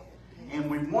hopeless. And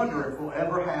we wonder if we'll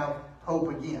ever have hope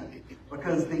again.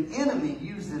 Because the enemy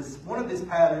uses, one of his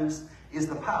patterns is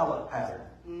the pilot pattern.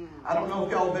 I don't know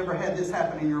if y'all have ever had this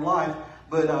happen in your life,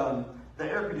 but the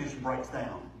air conditioner breaks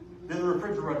down. Then the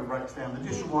refrigerator breaks down. The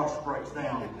dishwasher breaks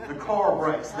down. The car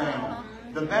breaks down.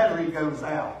 The battery goes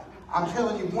out. I'm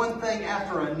telling you one thing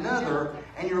after another,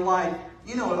 and you're like,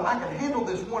 you know, I can handle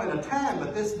this one at a time,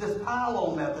 but this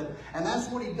pile-on method, and that's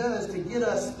what he does to get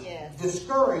us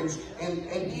discouraged,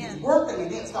 and he's working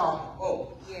against our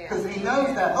hope. Because he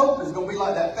knows that hope is going to be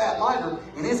like that fat lighter,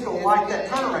 and it's going to light that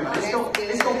turnaround. It's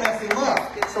going to mess him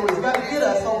up. So he's got to get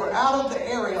us over out of the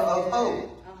area of hope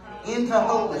into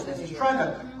hopelessness. He's trying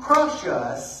to crush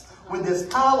us with this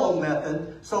pile-on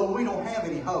method so we don't have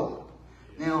any hope.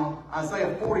 Now,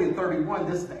 Isaiah 40 and 31,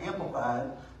 this is the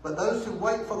Amplified. But those who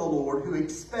wait for the Lord, who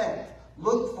expect,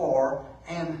 look for,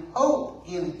 and hope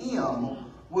in Him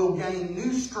will gain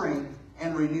new strength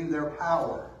and renew their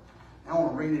power. Now, I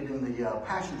want to read it in the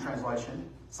Passion Translation,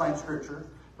 same scripture.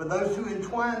 But those who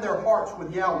entwine their hearts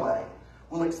with Yahweh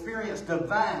will experience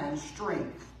divine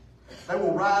strength. They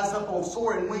will rise up on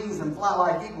soaring wings and fly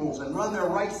like eagles and run their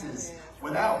races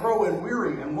without growing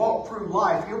weary and walk through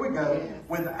life, here we go,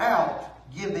 without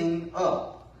giving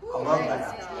up. I love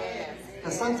that.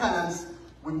 Because sometimes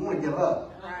we want to give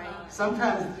up.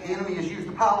 Sometimes the enemy has used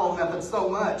the pile-on method so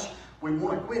much, we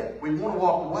want to quit. We want to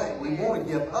walk away. We want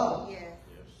to give up.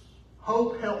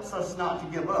 Hope helps us not to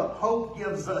give up. Hope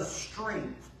gives us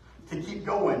strength to keep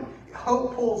going.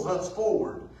 Hope pulls us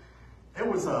forward. There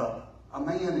was a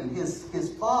man and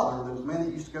his father, there was a man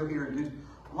that used to go here and do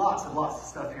lots and lots of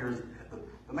stuff here.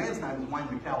 The man's name was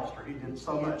Wayne McAllister. He did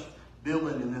so much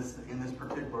building in this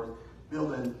particular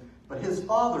building. But his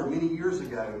father, many years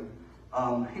ago,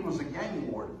 he was a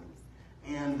game warden.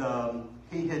 And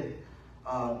he had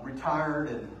retired,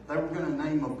 and they were going to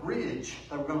name a bridge.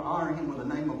 They were going to honor him with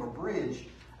the name of a bridge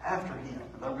after him.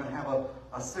 They were going to have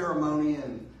a ceremony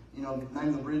and, you know,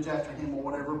 name the bridge after him or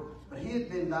whatever. But he had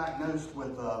been diagnosed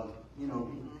with, you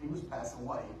know, he was passing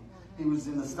away. He was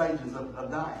in the stages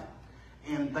of dying.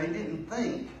 And they didn't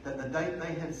think that the date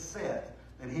they had set,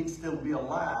 that he'd still be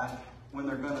alive when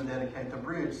they're going to dedicate the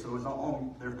bridge. So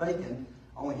they're thinking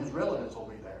only his relatives will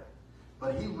be there.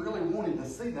 But he really wanted to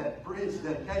see that bridge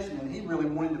dedication, and he really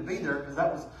wanted to be there because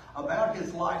that was about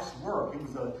his life's work. He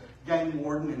was a game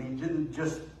warden, and he didn't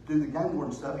just do the game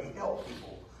warden stuff. He helped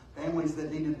people, families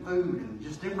that needed food, and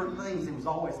just different things. He was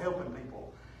always helping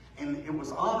people. And it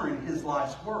was honoring his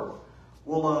life's work.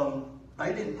 Well,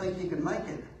 they didn't think he could make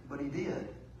it, but he did.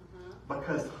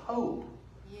 Because hope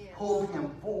pulled him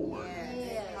forward.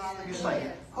 You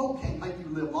say, hope can't make you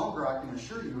live longer. I can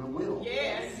assure you it will.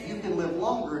 You can live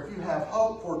longer if you have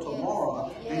hope for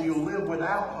tomorrow than you'll live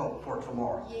without hope for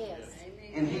tomorrow.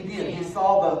 And he did. He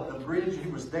saw the bridge.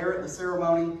 He was there at the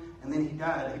ceremony, and then he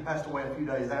died. He passed away a few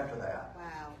days after that.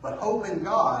 But hope in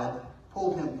God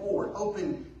pulled him forward. Hope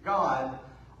in God,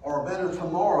 or a better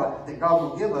tomorrow that God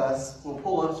will give us, will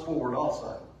pull us forward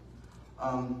also.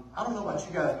 I don't know about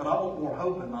you guys, but I want more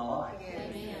hope in my life.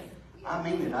 I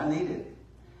mean it. I need it.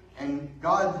 And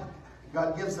God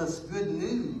gives us good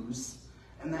news,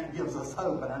 and that gives us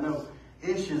hope. And I know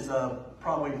Ish is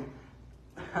probably,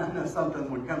 I know something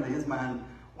would come to his mind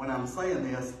when I'm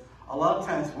saying this. A lot of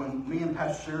times when me and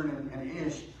Pastor Sharon and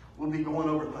Ish will be going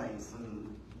over things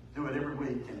and do it every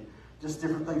week, and just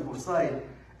different things we'll say.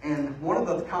 And one of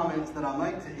the comments that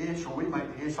I make to Ish, or we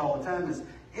make to Ish all the time, is,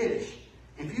 Ish,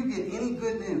 if you get any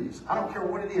good news, I don't care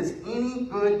what it is, any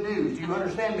good news, do you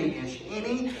understand me, Ish?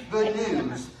 Any good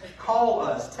news, call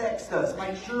us, text us,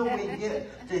 make sure we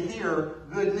get to hear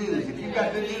good news. If you've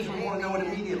got good news, we want to know it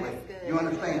immediately. You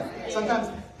understand? Sometimes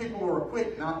people are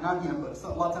quick, not him, but a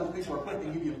lot of times people are quick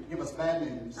to give us bad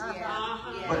news,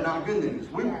 but not good news.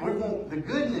 We want the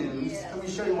good news. Let me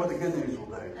show you what the good news will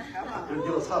do. It'll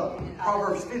give us hope.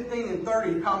 Proverbs 15 and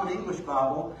 30, Common English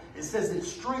Bible, it says it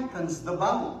strengthens the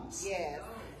bones.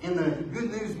 In the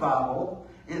Good News Bible,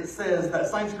 it says, that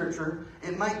same scripture,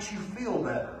 it makes you feel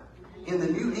better. In the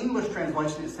New English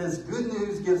translation, it says, good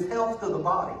news gives health to the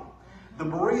body. The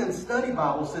Berean Study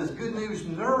Bible says, good news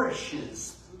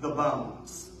nourishes the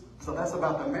bones. So that's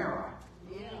about the marrow.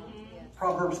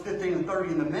 Proverbs 15 and 30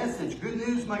 in the Message, good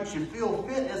news makes you feel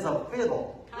fit as a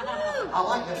fiddle. I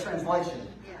like that translation.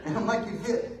 It'll make you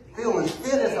feel as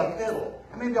fit as a fiddle.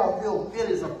 How many of y'all feel fit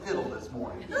as a fiddle this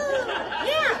morning?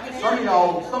 Some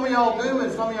of y'all do,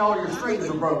 and some of y'all, your strings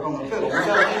are broke on the fiddle. We're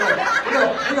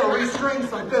gonna restring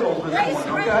some fiddles this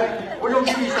morning, okay? We're gonna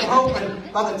give you some hope,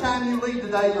 and by the time you leave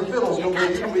today, your fiddle's gonna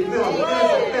be feeling fit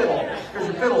as a fiddle, because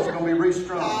your fiddle's gonna be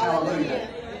restrung. Hallelujah.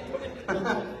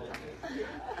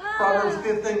 Proverbs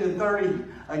 15 and 30,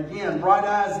 again, bright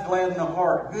eyes gladden the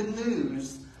heart. Good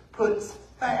news puts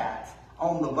fat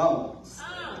on the bones.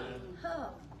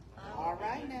 All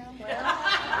right now.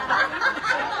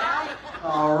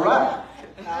 All right.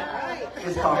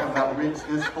 It's talking about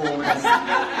richness, fullness.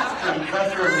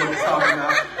 That's really what it's talking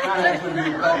about. Not actually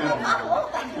being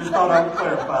bad. Just thought I would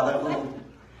clarify that little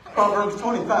Proverbs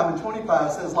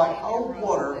 25:25 says, like cold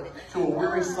water to a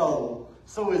weary soul,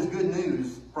 so is good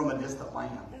news from a distant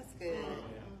land. That's good.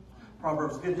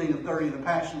 Proverbs 15:30 in the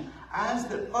Passion, eyes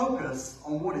that focus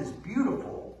on what is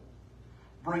beautiful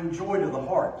bring joy to the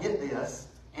heart. Get this.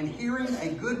 And hearing a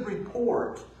good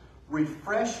report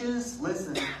refreshes,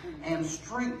 listen, and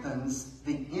strengthens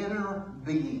the inner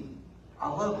being. I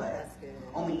love that.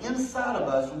 On the inside of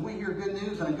us, when we hear good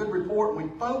news and a good report, we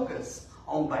focus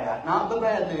on that. Not the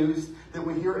bad news that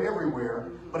we hear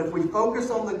everywhere, but if we focus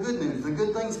on the good news, the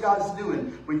good things God's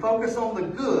doing, we focus on the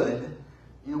good.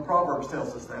 You know, Proverbs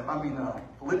tells us that.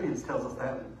 Philippians tells us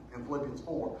that in Philippians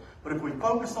 4. But if we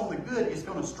focus on the good, it's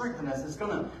going to strengthen us. It's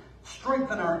going to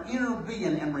strengthen our inner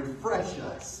being and refresh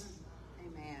us.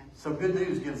 Amen. So good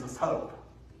news gives us hope.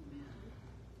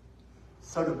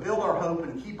 So to build our hope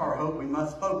and keep our hope, we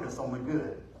must focus on the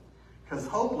good. Because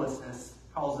hopelessness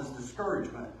causes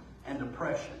discouragement and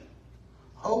depression.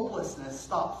 Hopelessness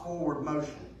stops forward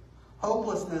motion.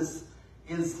 Hopelessness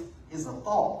is a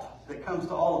thought that comes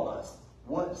to all of us.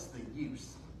 What's the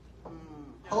use?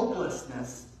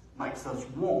 Hopelessness makes us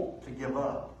want to give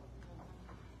up.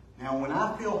 Now, when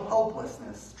I feel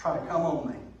hopelessness try to come on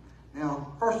me,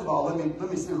 now, first of all, let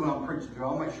me see who I'm preaching to.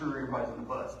 I'll make sure everybody's in the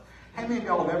bus. How many of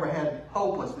y'all have ever had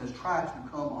hopelessness try to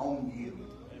come on you?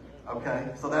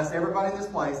 Okay, so that's everybody in this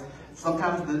place.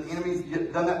 Sometimes the enemy's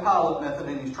done that pilot method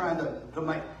and he's trying to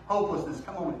make hopelessness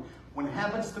come on me. When it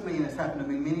happens to me, and it's happened to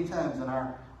me many times in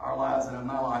our lives and in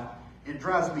my life, it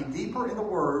drives me deeper in the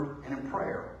Word and in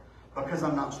prayer because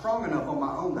I'm not strong enough on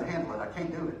my own to handle it. I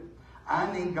can't do it. I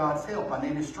need God's help. I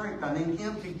need His strength. I need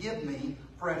Him to give me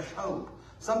fresh hope.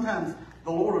 Sometimes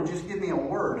the Lord will just give me a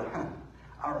word.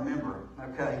 I remember,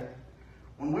 okay,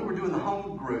 when we were doing the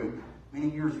home group many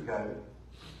years ago,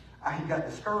 I got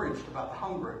discouraged about the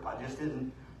home group. I just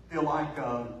didn't feel like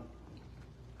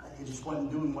it just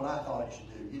wasn't doing what I thought it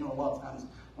should do. You know, a lot of times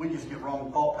we just get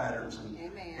wrong thought patterns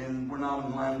and we're not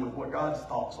in line with what God's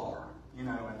thoughts are. You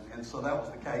know, and so that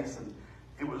was the case, and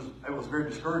it was very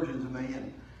discouraging to me.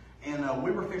 And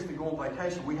we were fixing to go on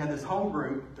vacation. We had this home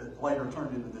group that later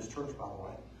turned into this church, by the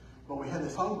way. But we had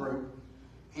this home group,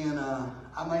 and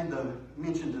I made the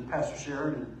mention to Pastor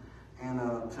Sharon and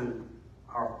to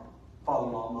our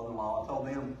father-in-law and mother-in-law. I told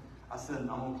them, I said, I'm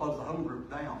going to close the home group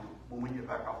down when we get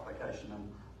back off vacation,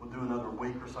 and we'll do another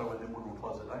week or so, and then we're going to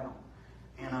close it down.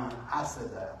 And I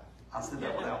said that. I said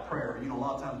that without prayer. You know, a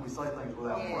lot of times we say things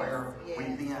without prayer. We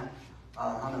can't.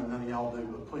 I know none of y'all do,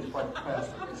 but please pray for the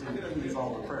pastor because he needs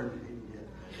all the prayer that he can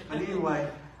get. But anyway,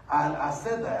 I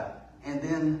said that, and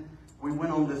then we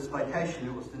went on this vacation.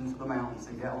 It was into the mountains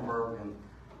in Gatlinburg, and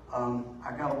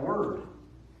I got a word,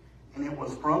 and it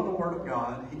was from the Word of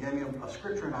God. He gave me a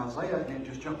scripture in Isaiah, and it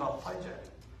just jumped off the paycheck.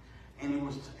 And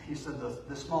he said,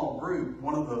 this small group,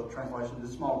 one of the translations,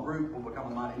 this small group will become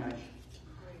a mighty nation.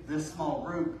 This small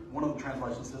group, one of the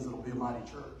translations says it'll be a mighty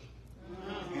church.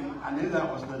 And I knew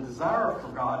that was the desire for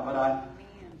God, but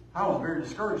I was very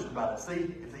discouraged about it.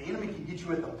 See, if the enemy can get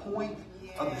you at the point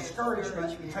of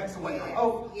discouragement, he takes away your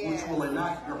hope, which will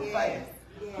ignite your faith.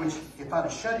 Which, if I'd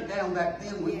have shut it down back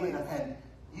then, we wouldn't have had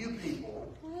you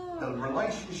people, the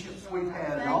relationships we've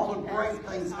had, and all the great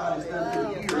things God has done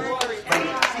through the years.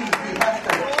 But see, he has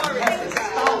to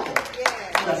stop it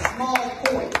at a small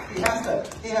point. He has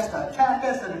to attack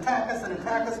us and attack us and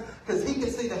attack us, because he can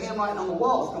see the handwriting on the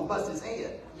wall. It's going to bust his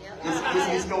head.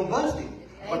 It's going to bust him,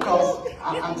 because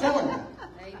I'm telling you.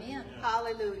 Amen.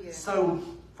 Hallelujah. So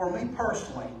for me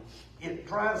personally, it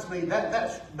drives me.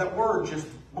 That word just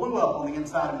blew up on the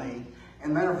inside of me.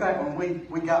 And matter of fact, when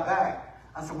we got back,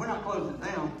 I said, we're not closing it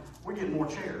down. We're getting more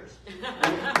chairs.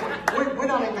 We're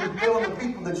not even filling the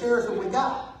people the chairs that we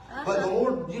got. But the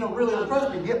Lord, really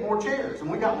impressed me. Get more chairs. And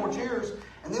we got more chairs.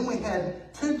 And then we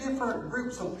had 2 different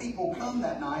groups of people come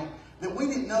that night that we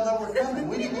didn't know they were coming.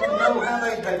 We didn't even know how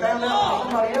they found out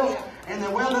from somebody else. And they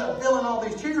wound up filling all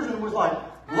these chairs, and it was like,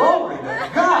 glory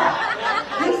to God.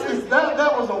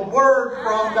 That was a word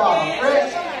from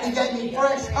God. He gave me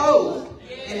fresh hope.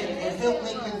 And it helped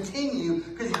me continue,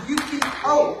 because if you keep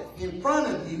hope in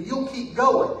front of you, you'll keep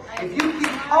going. If you keep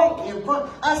hope in front,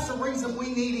 that's the reason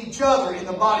we need each other in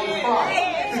the body of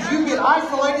Christ. Because you get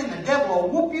isolated, the devil will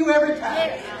whoop you every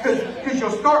time. Because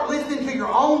you'll start listening to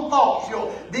your own thoughts.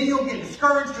 Then you'll get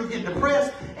discouraged, you'll get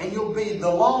depressed, and you'll be the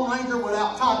Lone Ranger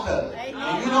without Tonto.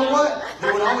 And you know what?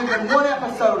 There would only been one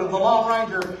episode of the Lone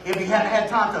Ranger if he hadn't had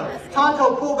Tonto.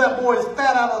 Tonto pulled that boy's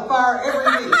fat out of the fire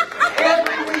every week.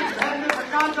 Every week.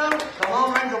 Tonto, the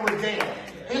Lone Ranger was dead.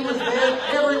 He was dead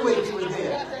every week. He was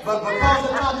dead. But because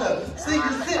of Tonto, see,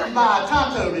 you're sitting by a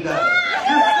Tonto today.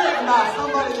 You're sitting by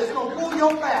somebody that's going to pull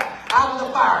your fat out of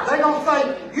the fire. They're going to say,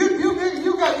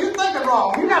 you you're thinking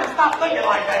wrong. You got to stop thinking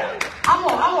like that. I'm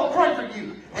gonna pray for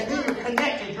you. And then you're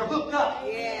connected. You're hooked up.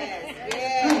 Yes,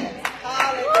 yes.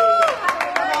 Hallelujah.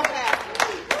 Come on,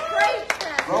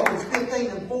 Pastor. Romans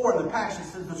 15:4 in the Passion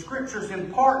says, the scriptures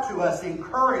impart to us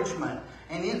encouragement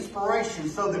and inspiration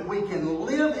so that we can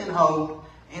live in hope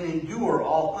and endure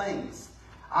all things.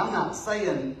 I'm not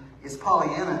saying it's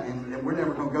Pollyanna and we're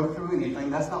never going to go through anything.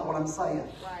 That's not what I'm saying.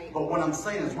 Right. But what I'm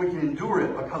saying is we can endure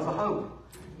it because of hope.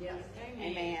 Yes.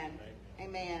 Amen.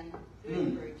 Amen.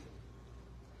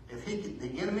 If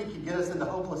the enemy can get us into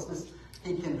hopelessness,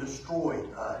 he can destroy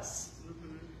us.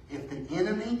 If the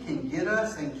enemy can get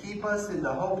us and keep us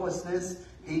into hopelessness,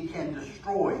 he can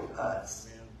destroy us.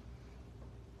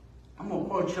 I'm going to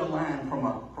quote you a line from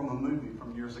a movie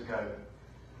from years ago.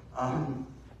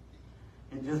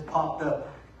 It just popped up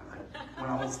when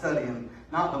I was studying,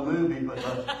 not the movie, but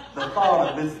the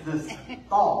thought of this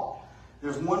thought.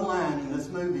 There's one line in this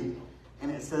movie, and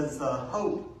it says,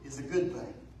 hope is a good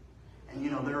thing.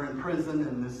 And, they're in prison,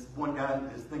 and this one guy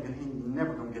is thinking he's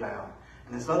never going to get out.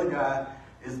 And this other guy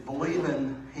is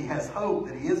believing he has hope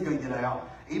that he is going to get out,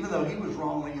 even though he was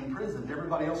wrongly imprisoned.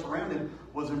 Everybody else around him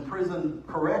was imprisoned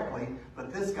correctly,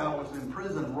 but this guy was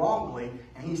imprisoned wrongly,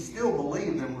 and he still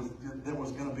believed there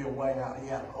was going to be a way out. He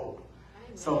had hope.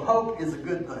 So hope is a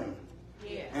good thing.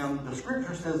 Yes. And the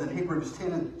scripture says in Hebrews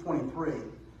 10:23,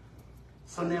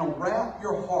 so now wrap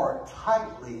your heart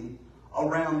tightly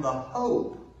around the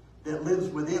hope that lives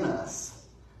within us,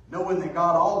 knowing that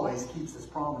God always keeps his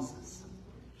promises.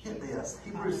 Get this,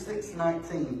 Hebrews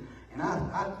 6:19. And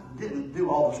I didn't do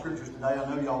all the scriptures today.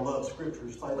 I know y'all love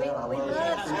scriptures. Say that. I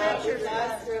love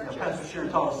scriptures. Pastor Sharon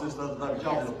taught us this the other day.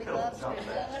 Y'all did a pitiful job of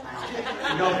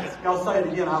that. Y'all say it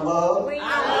again. I love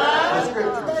the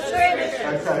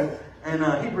scriptures. Okay.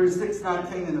 And Hebrews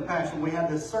 6:19 in the Passion, we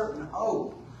have this certain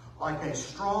hope, like a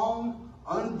strong,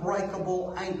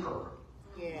 unbreakable anchor,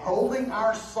 holding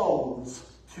our souls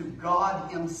to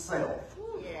God himself.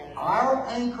 Our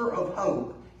anchor of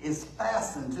hope is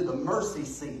fastened to the mercy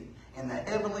seat in the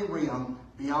heavenly realm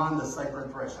beyond the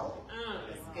sacred threshold.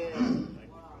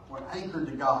 We're anchored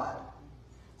to God.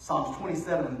 Psalms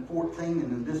 27:14,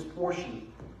 and in this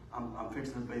portion, I'm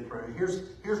fixing to be through.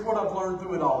 Here's what I've learned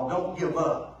through it all. Don't give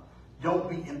up. Don't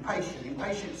be impatient.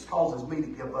 Impatience causes me to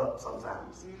give up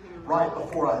sometimes. Right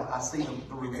before I see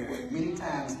the reward. Many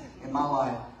times in my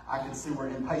life, I can see where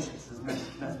impatience has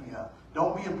messed me up.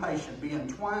 Don't be impatient. Be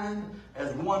entwined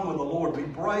as one with the Lord. Be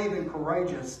brave and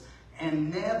courageous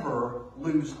and never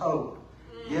lose hope.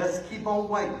 Yes, keep on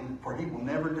waiting, for he will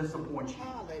never disappoint you.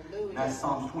 Hallelujah. That's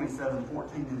Psalms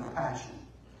 27:14 in the Passion.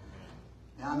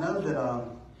 Now I know that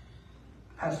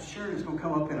Pastor Sharon is going to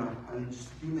come up in just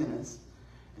a few minutes,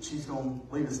 and she's going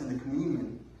to lead us into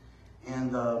communion.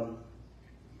 And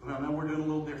I know we're doing a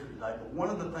little different today, but one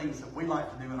of the things that we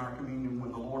like to do in our communion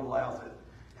when the Lord allows it,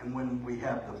 and when we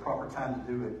have the proper time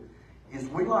to do it, is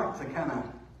we like to kind of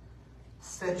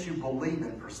set you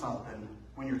believing for something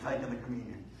when you're taking the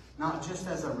communion. Not just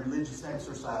as a religious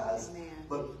exercise,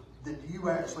 but that you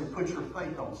actually put your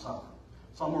faith on something.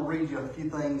 So I'm going to read you a few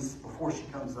things before she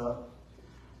comes up.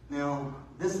 Now,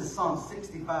 this is Psalm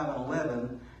 65:11,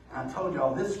 and I told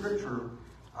y'all this scripture,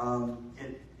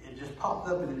 it just popped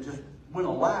up and it just went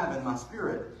alive in my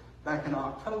spirit back in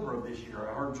October of this year.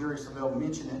 I heard Jerry Savelle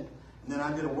mention it. And then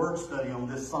I did a word study on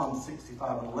this Psalm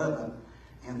 65:11.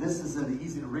 And this is in the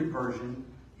easy to read version.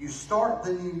 You start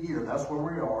the new year. That's where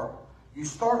we are. You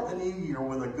start the new year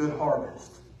with a good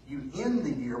harvest. You end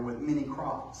the year with many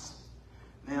crops.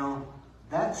 Now,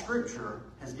 that scripture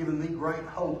has given me great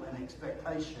hope and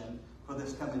expectation for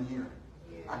this coming year.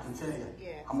 I can tell you.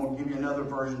 I'm going to give you another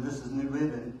version. This is New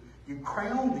Living. You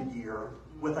crown the year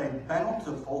with a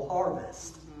bountiful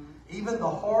harvest. Even the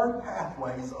hard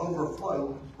pathways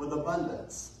overflow with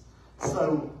abundance.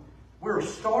 So we're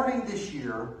starting this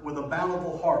year with a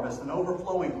bountiful harvest, an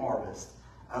overflowing harvest.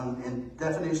 And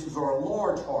definitions are a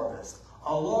large harvest,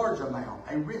 a large amount,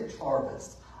 a rich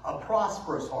harvest, a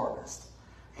prosperous harvest.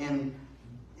 And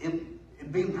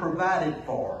it being provided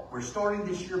for. We're starting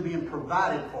this year being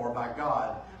provided for by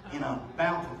God in a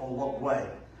bountiful way.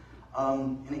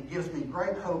 And it gives me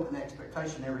great hope and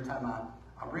expectation every time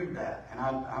I read that. And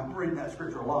I'm reading that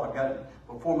scripture a lot. I've got it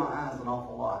before my eyes an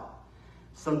awful lot.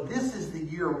 So this is the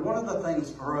year, one of the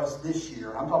things for us this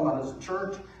year, I'm talking about as a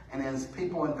church and as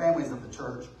people and families of the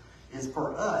church, is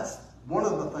for us, one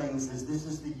of the things is this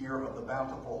is the year of the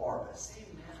bountiful harvest.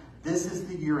 This is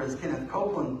the year, as Kenneth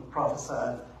Copeland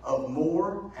prophesied, of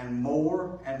more and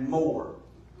more and more.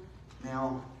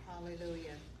 Now,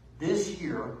 hallelujah. This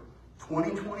year,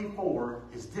 2024,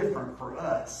 is different for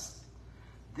us.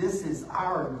 This is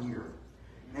our year.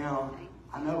 Now,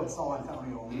 I know it's all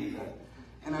Antonio and me,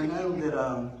 and I know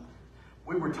that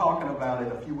we were talking about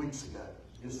it a few weeks ago.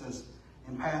 Just as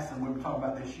in passing, we were talking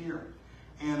about this year.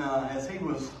 And as he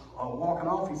was walking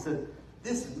off, he said,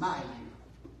 "This is my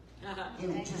year."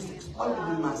 And it just exploded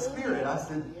in my spirit. I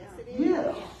said,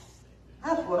 "Yeah,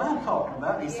 that's what I'm talking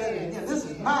about." And he said it again, "This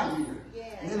is my year."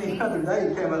 And then the other day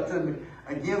he came up to me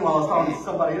again while I was talking to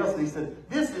somebody else, and he said,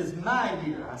 "This is my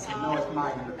year." I said, "No, it's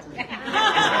my year too. It's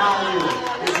my year.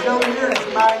 It's your year,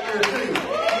 it's my year too."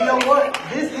 You know what?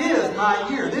 This is my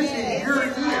year. This is your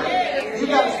year. You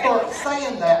got to start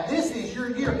saying that. This is your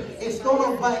year. It's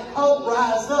going to make hope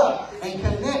rise up and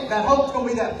connect. That hope's going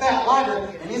to be that fat lighter,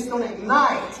 and it's going to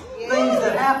ignite things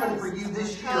that happen for you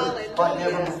this year like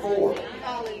never before.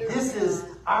 This is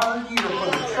our year for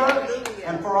the church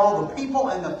and for all the people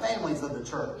and the families of the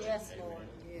church. Yes, Lord.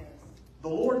 Yes. The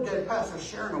Lord gave Pastor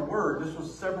Sharon a word. This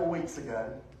was several weeks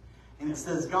ago. And it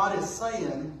says, God is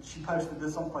saying, she posted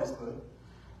this on Facebook,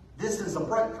 this is a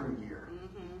breakthrough year.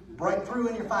 Breakthrough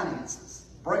in your finances.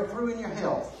 Breakthrough in your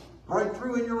health.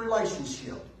 Breakthrough in your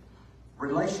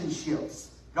relationships.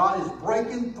 God is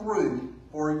breaking through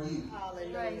for you.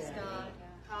 Hallelujah. Praise God.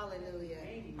 Hallelujah.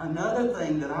 Another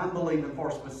thing that I'm believing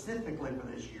for specifically for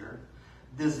this year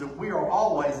is that we are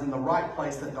always in the right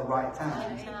place at the right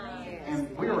time.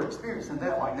 And we are experiencing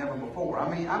that like never before. I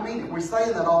mean it. We're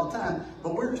saying that all the time,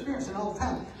 but we're experiencing it all the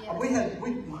time. We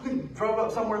drove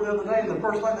up somewhere the other day, and the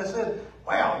first thing they said,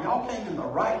 "Wow, y'all came in the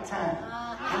right time."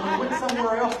 And we went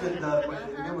somewhere else that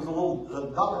there was a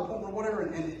little doctor appointment or whatever,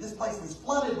 and this place is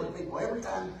flooded with people every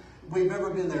time we've ever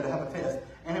been there to have a test.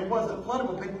 And it wasn't flooded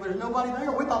with people. There's nobody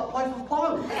there. We thought the place was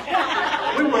closed.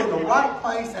 We were in the right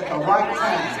place at the right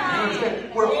time. You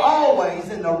understand? We're always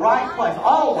in the right place.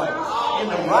 Always in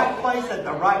the right place at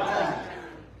the right time.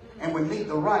 And we meet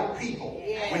the right people.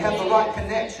 We have the right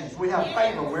connections. We have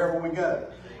favor wherever we go.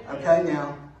 Okay,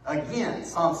 now, again,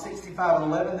 Psalm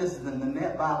 65:11. This is in the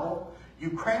Net Bible.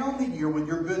 You crown the year with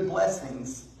your good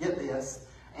blessings. Get this.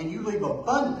 And you leave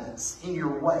abundance in your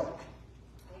wake.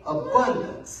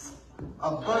 Abundance.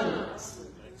 Abundance.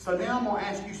 So now I'm going to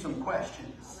ask you some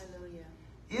questions. Hallelujah.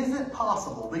 Is it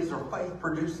possible, these are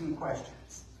faith-producing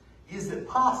questions, is it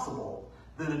possible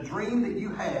that a dream that you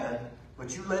had,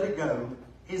 but you let it go,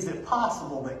 is it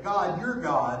possible that God, your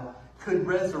God, could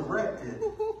resurrect it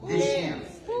this year?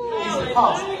 Is it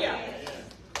possible?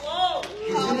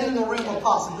 Is it in the realm of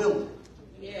possibility?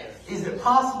 Is it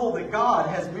possible that God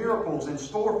has miracles in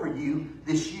store for you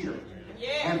this year?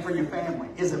 And for your family.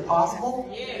 Is it possible?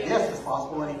 Yes, it's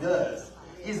possible, and He does.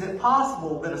 Is it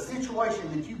possible that a situation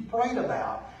that you prayed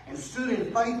about and stood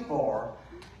in faith for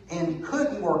and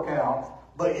couldn't work out,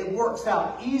 but it works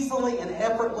out easily and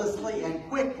effortlessly and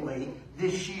quickly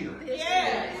this year?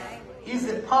 Yes. Is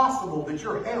it possible that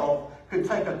your health could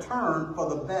take a turn for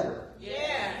the better?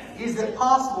 Yes. Is it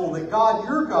possible that God,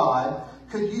 your God,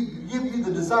 could give you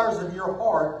the desires of your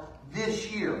heart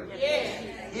this year? Yes.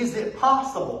 Is it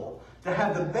possible to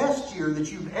have the best year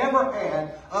that you've ever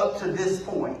had up to this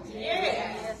point?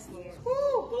 Yes.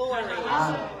 Glory.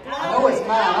 I know it's mine.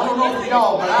 I don't know for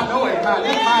y'all, but I know it's mine.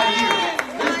 This is my year.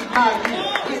 This is my year.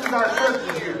 This is our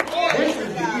church's year. This is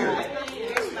the year.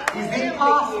 Is it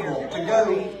possible to go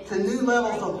to new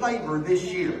levels of favor this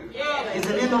year? Is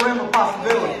it in the realm of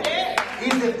possibility?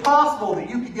 Is it possible that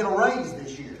you could get a raise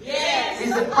this year? Yes.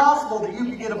 Is it possible that you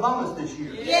could get a bonus this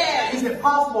year? Yes. Is it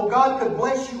possible God could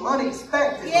bless you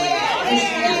unexpectedly this year?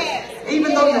 Yes.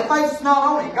 Even though your faith's not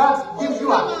on it, God gives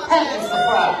you a happy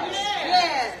surprise.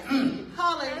 Yes.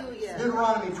 Hallelujah.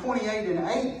 Deuteronomy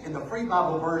 28:8 in the Free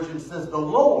Bible version says, "The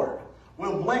Lord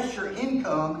will bless your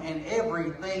income and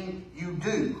everything you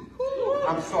do."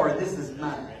 I'm sorry, this is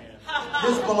mine.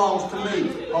 This belongs to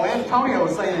me. Oh, Antonio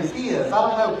was saying it's his.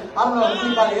 I don't know if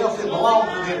anybody else it belongs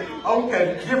to it.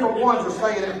 Okay, different ones are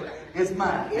saying it's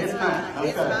mine. It's mine. Okay.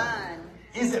 It's mine.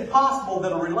 Is it possible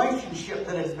that a relationship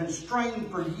that has been strained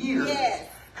for years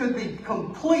could be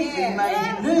completely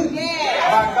made new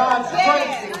by God's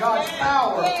grace and God's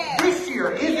power this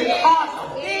year? Is it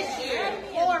possible? This year.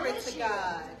 Glory to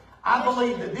God. I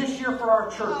believe that this year for our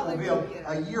church will be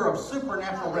a year of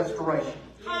supernatural restoration.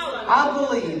 I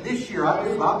believe this year, I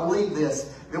believe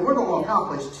this, that we're going to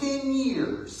accomplish 10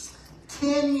 years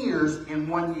in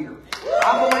 1 year.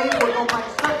 I believe we're going to make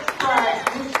such strides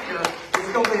this year,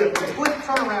 it's going to be a complete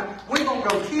turnaround. We're going to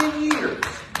go 10 years.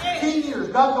 10 years.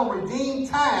 God's going to redeem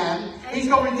time. He's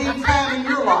going to redeem time in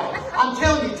your life. I'm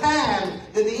telling you, time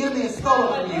that the enemy has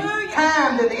stolen from you.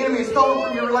 Time that the enemy has stolen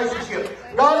from your relationship.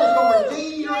 God is going to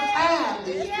redeem your time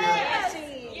this year.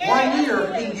 1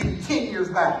 year, He can give you 10 years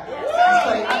back. You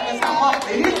say, it's not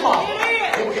possible. It is possible.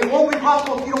 It won't be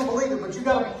possible if you don't believe it, but you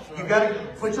got got to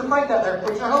put your faith out there.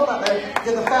 Put your hope out there.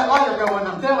 Get the fat lighter going,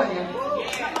 I'm telling you.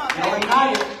 You'll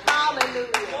ignite it. Hallelujah.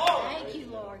 Thank you,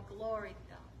 Lord. Glory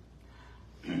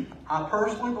to God. I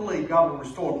personally believe God will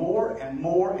restore more and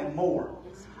more and more.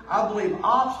 I believe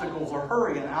obstacles are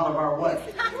hurrying out of our way.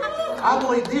 I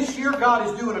believe this year God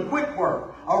is doing a quick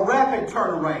work, a rapid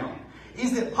turnaround.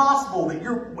 Is it possible that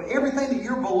everything that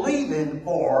you're believing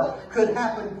for could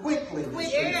happen quickly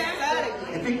this year?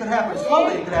 If it could happen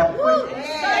slowly, it could happen quickly.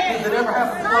 Does it ever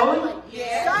happen slowly?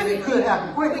 And it could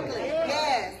happen quickly.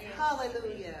 Yes.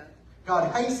 Hallelujah.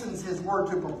 God hastens His word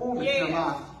to perform it,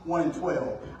 Jeremiah 1 and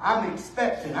 12. I'm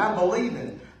expecting, I'm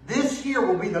believing. This year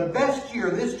will be the best year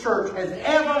this church has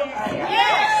ever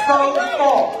had so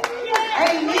far.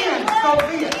 Amen. So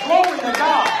be it. Glory to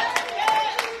God.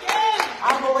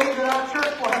 I believe that our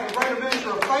church will have a greater measure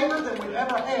of favor than we've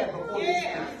ever had before this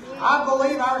year. I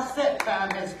believe our set time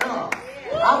has come.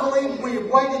 I believe we have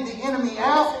waited the enemy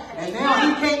out, and now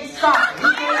he can't stop it.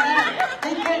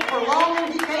 He can't prolong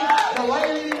it. He can't delay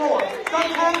it anymore.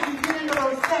 Sometimes you get into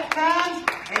those set times,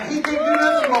 and he can't do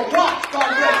nothing but watch God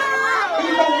do it.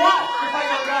 He's going to watch the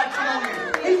favor of God come on you.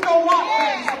 He's going to watch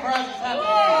happy surprises happen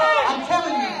to you. I'm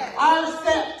telling you, our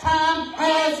set time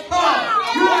has come.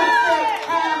 Your set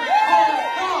time has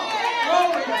come.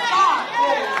 Glory to God.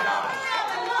 Glory to God.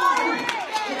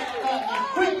 It's happening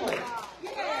quickly.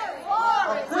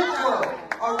 A quick work.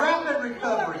 A rapid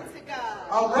recovery.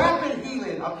 A rapid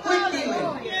healing. A quick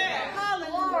healing.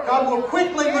 God will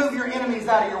quickly move your enemies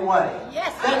out of your way.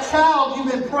 That child you've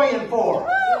been praying for,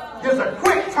 there's a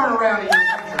quick turnaround in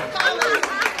your future.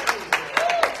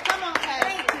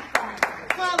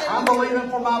 I'm believing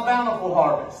for my bountiful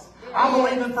harvest. I'm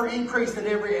believing for increase in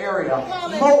every area.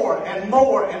 More and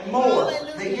more and more.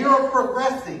 The year of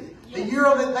progressing. The year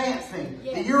of advancing.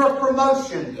 The year of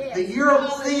promotion. The year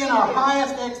of seeing our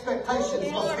highest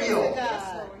expectations fulfilled.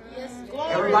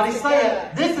 Everybody say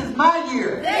it. This is my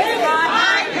year.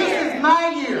 This is my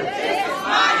year.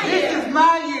 This is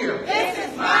my year.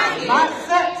 My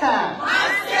set time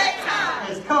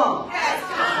has come.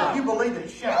 If you believe it,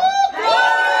 shout. Glory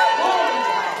to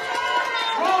God.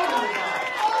 Glory to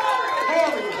God.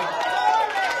 Glory to God.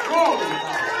 Glory to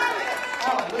God.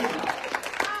 Hallelujah.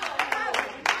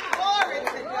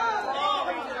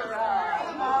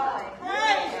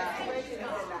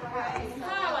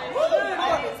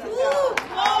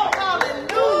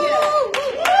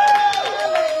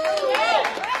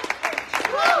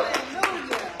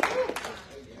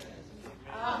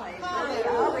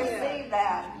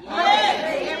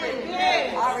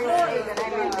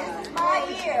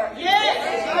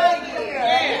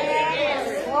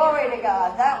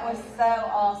 That was so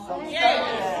awesome. So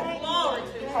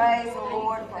good. Praise the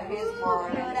Lord for His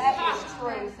word. And that is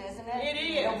truth, isn't it? It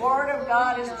is. The word of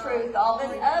God is truth. All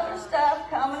this other stuff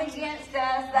coming against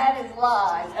us, that is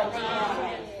lies of the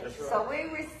enemy. So we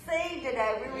receive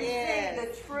today, we receive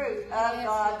the truth of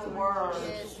God's word.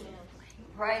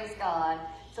 Praise God.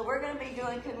 So we're going to be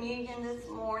doing communion this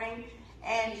morning.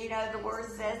 And you know, the word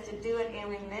says to do it in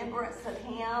remembrance of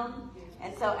Him.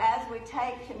 And so as we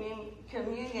take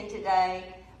communion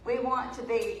today, we want to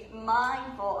be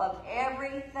mindful of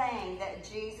everything that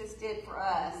Jesus did for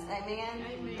us. Amen?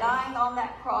 Dying on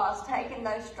that cross, taking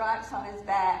those stripes on His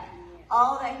back,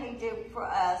 all that He did for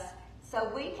us,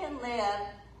 so we can live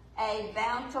a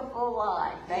bountiful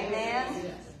life.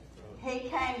 Amen? He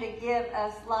came to give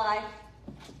us life,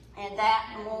 and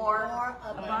that more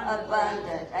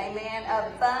abundant. Amen.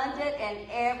 Abundant in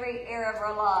every area of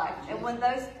our life. And when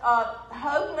those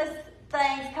hopeless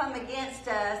things come against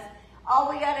us, all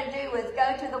we got to do is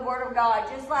go to the Word of God,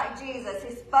 just like Jesus.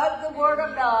 He spoke the Word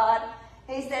of God.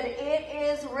 He said, "It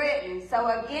is written." So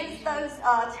against those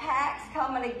attacks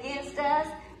coming against us,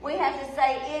 we have to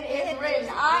say, "It is written.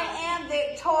 I am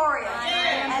victorious."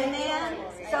 Amen.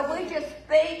 So we just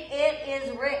speak, "It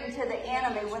is written" to the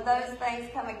enemy when those things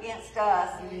come against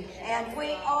us. And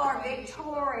we are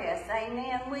victorious.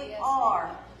 Amen. We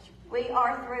are. We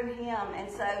are through Him. And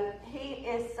so He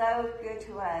is so good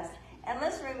to us. And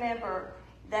let's remember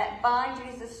that by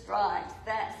Jesus' stripes,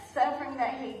 that suffering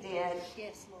that He did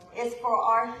is for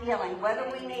our healing. Whether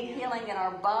we need healing in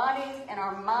our bodies, in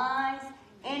our minds,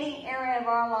 any area of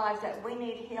our lives that we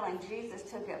need healing, Jesus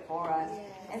took it for us.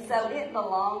 And so it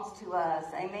belongs to us.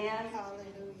 Amen?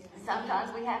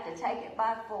 Sometimes we have to take it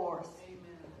by force.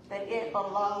 But it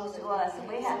belongs to us. And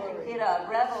we have to get a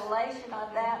revelation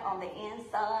of that on the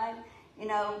inside. You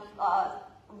know,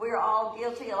 we're all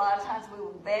guilty. A lot of times we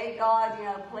will beg God, you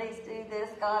know, "Please do this,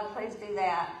 God, please do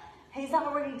that." He's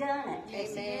already done it.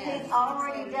 Amen. He's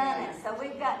already done it. So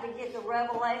we've got to get the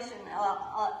revelation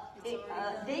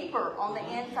deeper on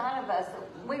the inside of us. So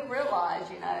we realize,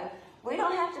 we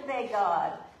don't have to beg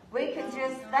God. We can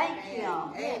just thank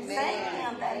Him. Thank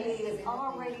Him that He has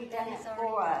already done it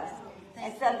for us.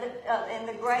 And so, and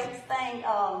the greatest thing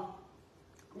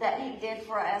that He did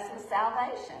for us was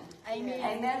salvation. Amen.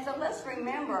 Amen. So let's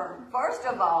remember, first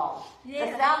of all,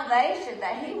 the salvation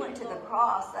that He went to the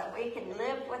cross, that we can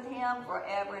live with Him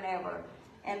forever and ever.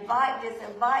 Invite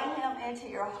Him into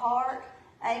your heart.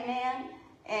 Amen.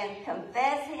 And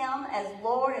confess Him as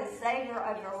Lord and Savior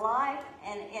of your life.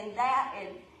 And in that,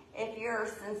 if you're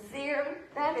sincere,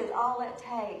 that is all it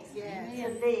takes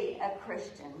to be a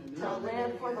Christian, to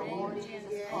live for the Lord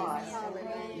Jesus Christ.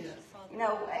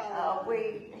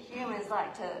 We humans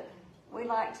like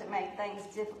to make things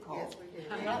difficult.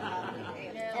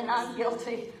 And I'm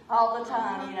guilty all the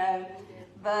time,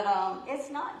 But it's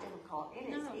not difficult.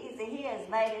 It is easy. He has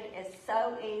made it. It's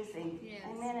so easy.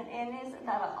 Amen. And isn't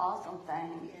that an awesome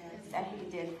thing that He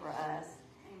did for us?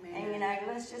 And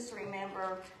let's just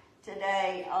remember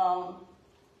today,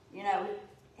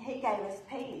 He gave us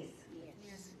peace.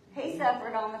 He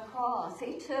suffered on the cross.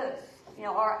 He took,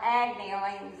 our agony, our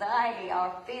anxiety,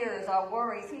 our fears, our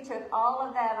worries. He took all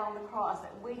of that on the cross,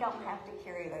 that we don't have to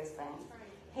carry those things.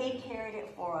 He carried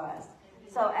it for us.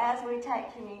 So as we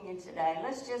take communion today,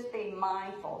 let's just be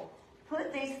mindful.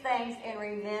 Put these things in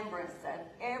remembrance of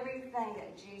everything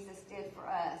that Jesus did for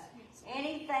us.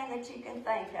 Anything that you can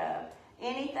think of,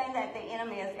 anything that the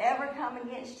enemy has ever come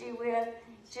against you with,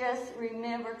 just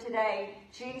remember today,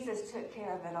 Jesus took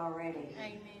care of it already.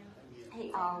 Amen.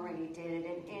 He already did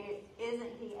it. And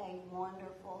isn't He a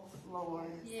wonderful Lord?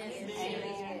 Yes.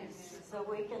 Amen. So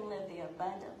we can live the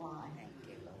abundant life.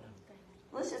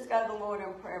 Let's just go to the Lord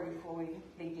in prayer before we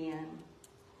begin.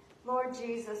 Lord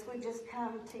Jesus, we just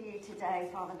come to you today,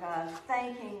 Father God,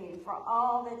 thanking you for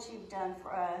all that you've done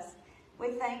for us. We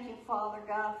thank you, Father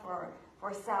God,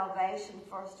 for salvation,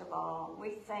 first of all.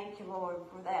 We thank you, Lord,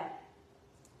 for that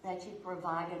you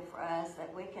provided for us,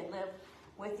 that we can live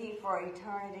with you for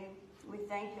eternity. We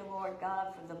thank you, Lord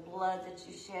God, for the blood that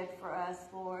you shed for us,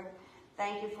 Lord.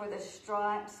 Thank you for the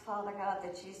stripes, Father God,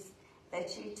 that Jesus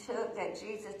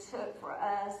took for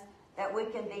us, that we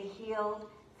can be healed.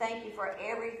 Thank you for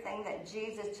everything that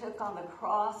Jesus took on the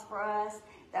cross for us,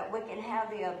 that we can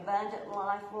have the abundant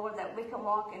life, Lord, that we can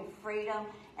walk in freedom,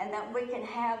 and that we can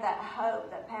have that hope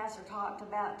that Pastor talked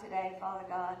about today, Father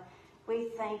God. We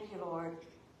thank you, Lord.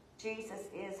 Jesus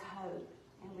is hope,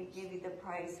 and we give you the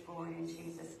praise for it in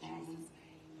Jesus' name.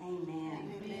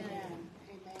 Amen. Amen.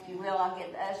 If you will, I'll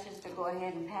get the ushers to go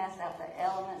ahead and pass out the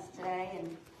elements today.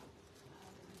 And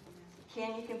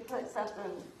Ken, you can put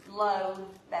something low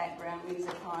background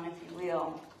music on, if you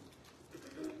will.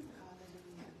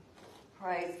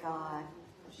 Praise God.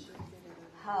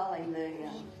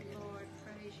 Hallelujah. Lord,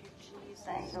 praise you, Jesus.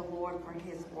 Thank the Lord for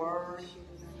His word.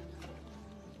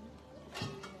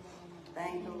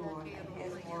 Thank the Lord that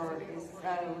His word is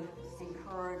so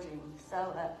encouraging, so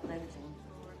uplifting.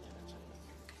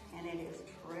 And it is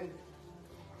truth.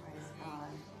 Praise God.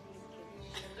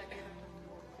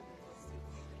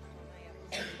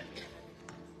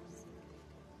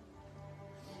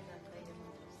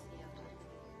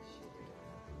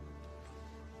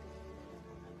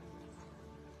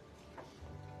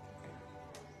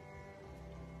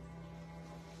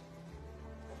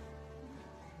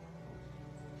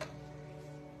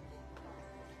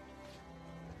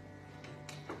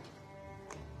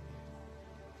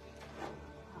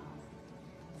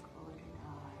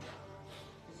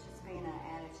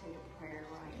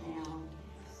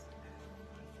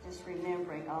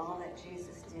 Remembering all that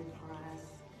Jesus did for us.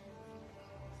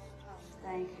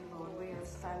 Thank you, Lord. We are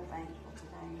so thankful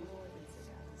today.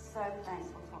 So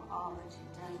thankful for all that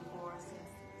you've done for us.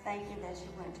 Thank you that you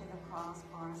went to the cross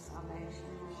for our salvation,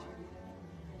 Lord.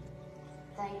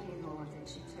 Thank you, Lord, that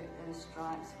you took those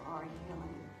stripes for our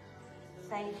healing.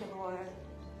 Thank you, Lord,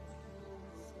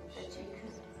 that you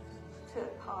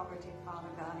took poverty,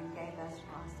 Father God, and gave us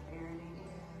prosperity.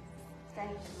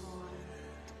 Thank you, Lord,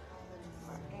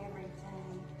 for everything.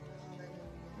 We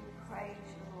praise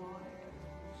you, Lord.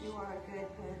 You are a good,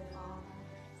 good Father.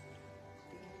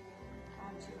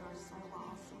 God, you are so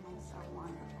awesome and so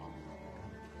wonderful.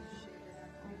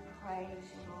 We praise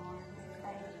you, Lord. We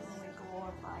thank you and we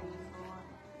glorify you, Lord.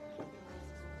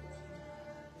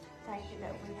 Thank you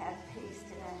that we have peace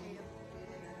today.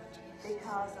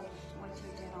 Because of what you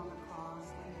did on the cross,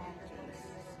 we have peace.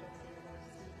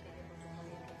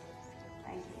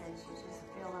 Thank you that you just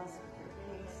fill us with your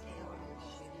peace, Lord,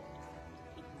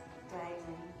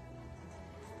 daily.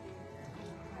 We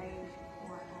praise you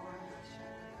for it, Lord.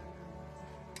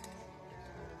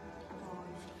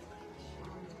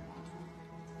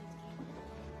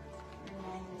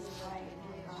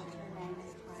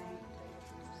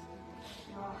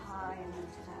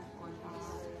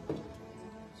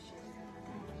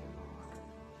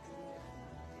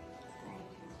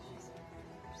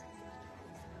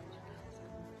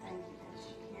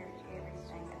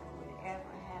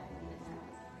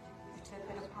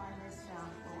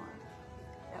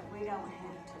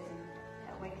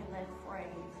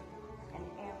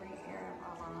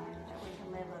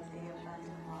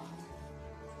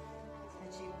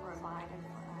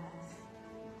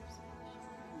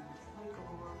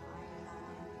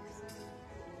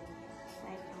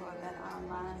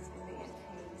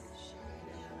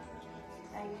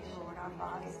 Thank you, Lord. Our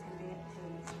bodies can be at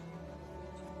peace.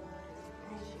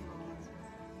 Thank you, Lord.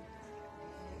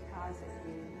 Because of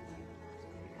you.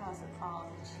 Because of all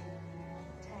that you've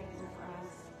taken for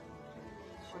us.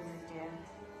 For your death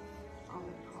on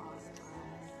the cross for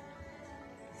us.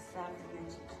 The suffering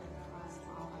that you took for us,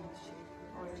 Lord.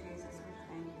 Lord Jesus, we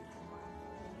thank you for it.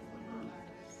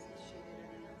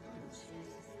 In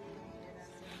Jesus'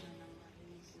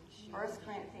 name. 1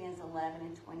 Corinthians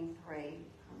 11:23.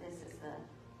 This is the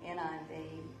NIV.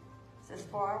 It says,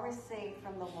 "For I received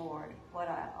from the Lord what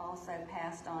I also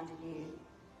passed on to you.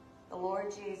 The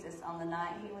Lord Jesus, on the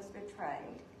night he was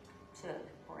betrayed,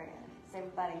 took bread." Has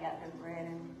everybody got their bread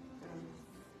and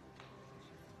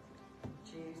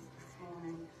juice this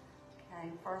morning? Okay,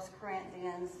 1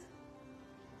 Corinthians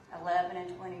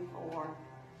 11:24.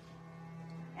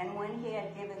 "And when he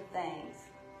had given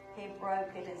thanks, he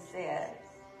broke it and said,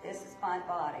 'This is my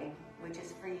body, which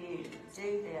is for you.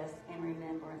 Do this in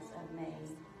remembrance of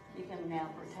me.'" You can now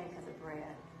partake of the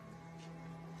bread.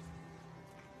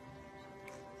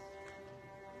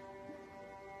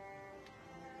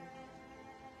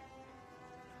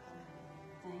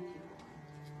 Thank you, Lord.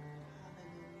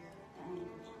 Thank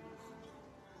you, Jesus.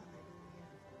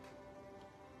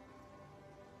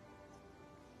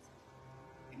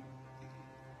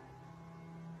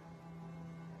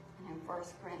 And in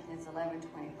 1 Corinthians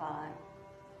 11:25,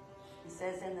 it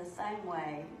says, "In the same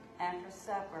way, after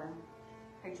supper,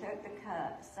 he took the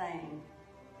cup, saying,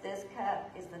 'This cup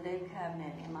is the new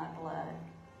covenant in my blood.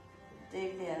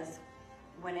 Do this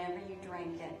whenever you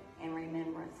drink it in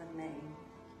remembrance of me.'"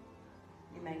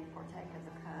 You may partake of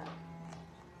the cup.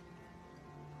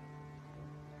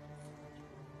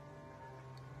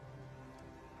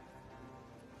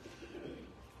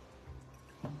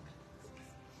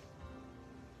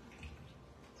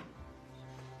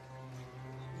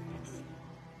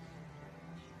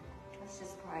 Let's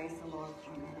just praise the Lord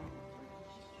for a minute.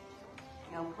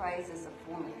 You know, praise is a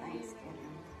form of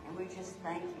thanksgiving. And we just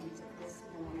thank Him this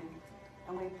morning.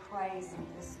 And we praise Him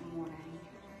this morning.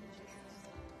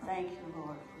 Thank you,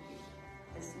 Lord,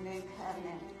 for this new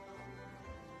covenant.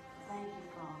 Thank you,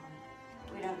 Father.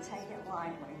 We don't take it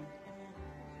lightly.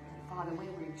 Father, we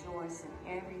rejoice in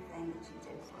everything that you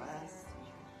did for us.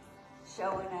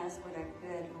 Showing us what a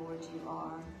good Lord you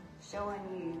are.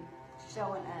 Showing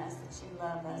us that you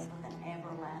love us with an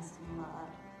everlasting love.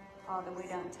 Father, we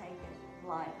don't take it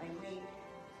lightly.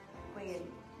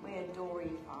 We adore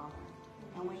you, Father.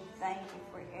 And we thank you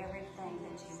for everything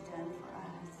that you've done for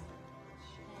us.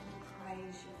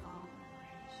 Praise you, Father.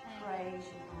 Praise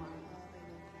you, Lord.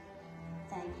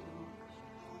 Thank you, Lord.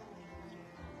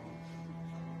 Thank you.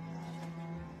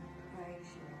 Praise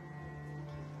you, Lord.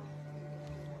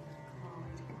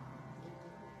 Glory to God.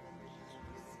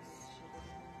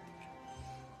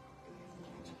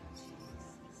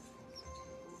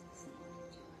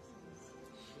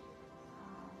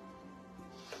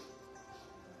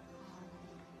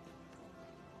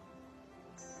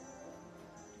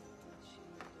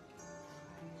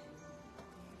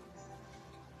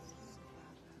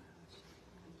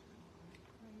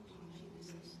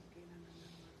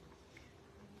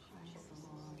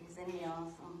 Isn't he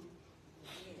awesome?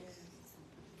 Yes.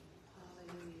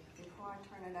 Hallelujah. Before I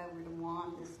turn it over to Juan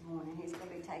this morning, he's going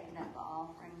to be taking up the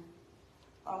offering.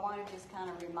 I want to just kind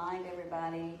of remind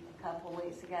everybody a couple of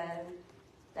weeks ago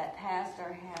that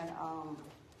Pastor had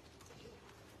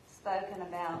spoken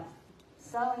about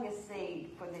sowing a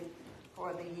seed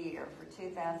for the year, for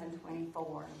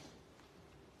 2024.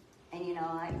 And, you know,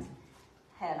 I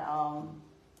had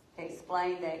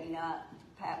explained that, you know,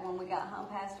 when we got home,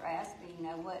 Pastor asked me, you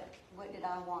know, what did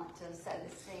I want to sow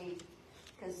the seed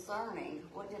concerning?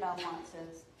 What did I want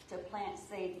to plant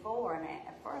seed for? And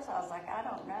at first I was like, I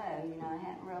don't know. You know, I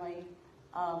hadn't really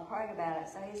prayed about it.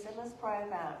 So he said, let's pray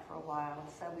about it for a while.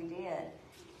 So we did.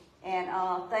 And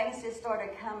things just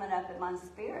started coming up in my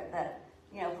spirit that,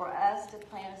 you know, for us to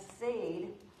plant a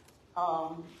seed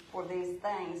for these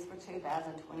things for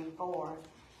 2024.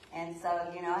 And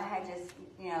so, you know, I had just,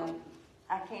 you know,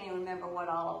 I can't even remember what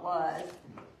all it was.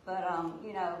 But,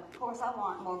 you know, of course I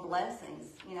want more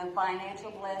blessings, you know,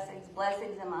 financial blessings,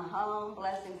 blessings in my home,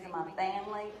 blessings in my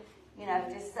family, you know,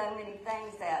 just so many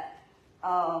things that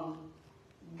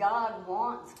God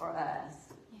wants for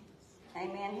us.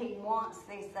 Amen. He wants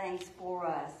these things for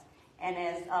us. And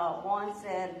as Juan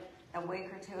said a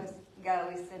week or two ago,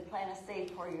 he said, plant a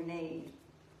seed for your need.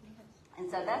 And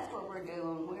so that's what we're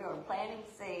doing. We are planting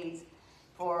seeds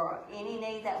for any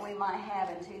need that we might have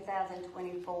in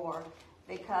 2024,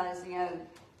 because, you know,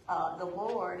 the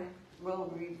Lord will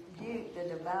rebuke the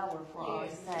devourer for our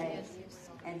sake.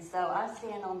 And so I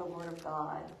stand on the Word of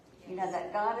God. You know,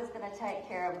 that God is going to take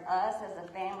care of us as a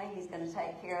family. He's going to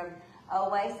take care of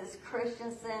Oasis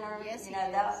Christian Center. Yes, you know,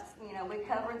 that's, you know, we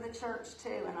cover the church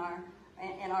too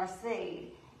in our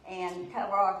seed, and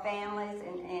cover our families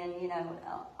and you know,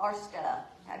 our stuff.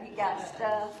 Have you got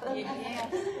stuff?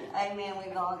 Yes. Amen.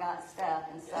 We've all got stuff,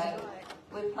 and so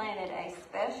we planted a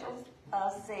special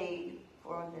seed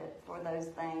for those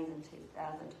things in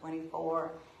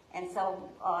 2024. And so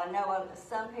I know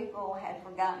some people had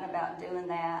forgotten about doing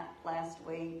that last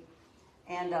week.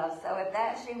 And so if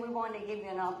that's you, we wanted to give you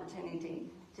an opportunity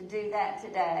to do that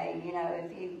today. You know,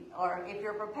 if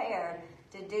you're prepared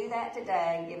to do that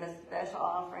today, give a special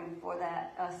offering for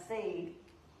that seed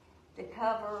to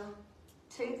cover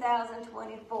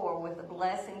 2024 with the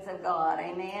blessings of God.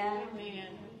 Amen? Amen.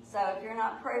 So if you're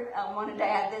not, I wanted to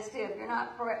add this too, if you're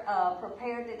not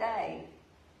prepared today,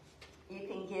 you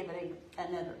can give it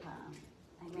another time.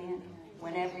 Amen?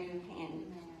 Whenever you can.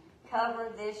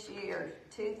 Cover this year,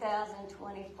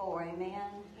 2024,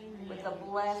 amen? With the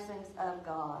blessings of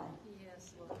God.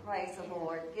 Yes, Praise the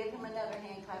Lord. Give him another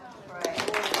hand clap of praise.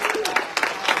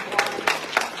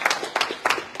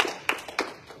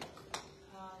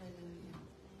 Hallelujah.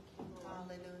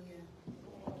 Hallelujah.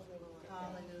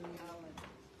 Hallelujah.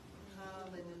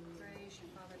 Hallelujah. praise you,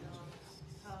 Father God.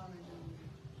 Hallelujah.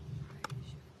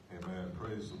 Amen.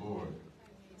 Praise the Lord.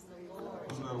 Praise the Lord.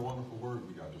 Wasn't that a wonderful word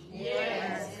we got this morning?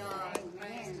 Yes.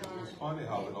 It's funny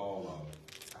how it all,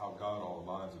 how God all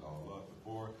lines it all up.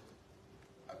 Before,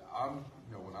 I'm,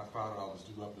 you know, when I found out I was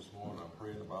due up this morning, I'm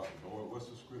praying about the Lord. What's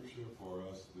the scripture for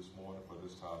us this morning for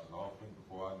this tithe and offering?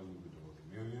 Before I knew we were doing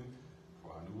communion,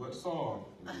 before I knew what song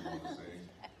we were going to sing,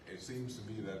 it seems to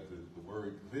me that the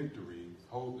word victory,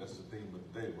 hope, that's the theme of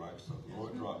the day, right? So the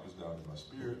Lord dropped this down in my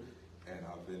spirit, and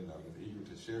I've been eager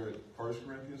to share it. 1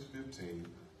 Corinthians 15.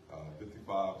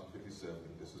 55 to 57.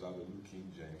 This is out of the New King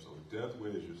James. So, death,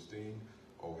 where is your sting?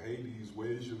 O Hades,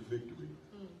 where is your victory?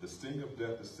 The sting of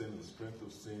death is sin, the strength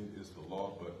of sin is the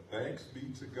law. But thanks be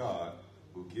to God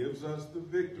who gives us the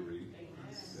victory.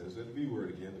 There's that V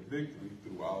word again, the victory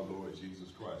through our Lord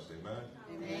Jesus Christ. Amen?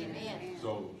 Amen.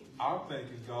 So, I'm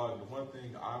thanking God. The one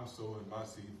thing I'm sowing my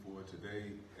seed for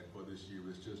today and for this year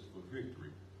is just for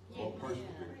victory. For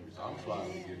personal victories. I'm trying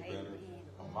to get better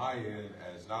on my end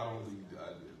as not only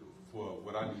for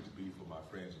what I need to be for my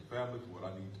friends and family, for what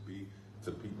I need to be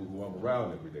to people who I'm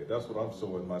around every day. That's what I'm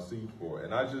sowing my seed for.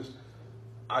 And I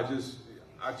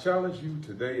challenge you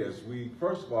today as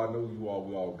first of all, I know we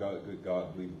all got good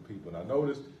God-believing people. And I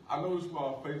noticed we're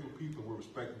all faithful people we're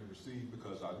expecting to receive,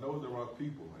 because I know there are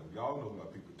people, and we all know there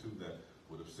are people too, that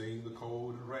would have seen the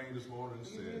cold and rain this morning and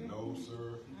said, no,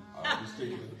 sir, we're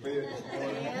sticking in the bed this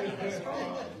morning.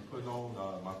 We're putting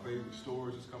on my favorite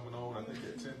stories is coming on, I think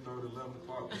at 10:30, 11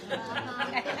 o'clock.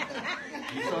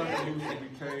 You turned to me when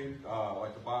we came,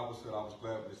 like the Bible said, I was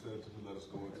glad when they said to me, let us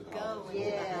go into the house.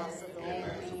 Yes.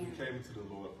 Amen. So we came into the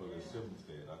Lord for the Assembly's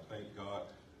Day, and I thank God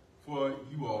for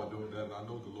you all doing that. And I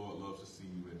know the Lord loves to see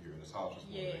you in here in this house this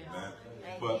morning. Amen.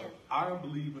 But I'm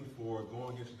believing for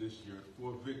going into this year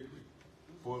for victory.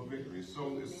 For victory.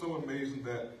 So it's so amazing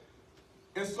that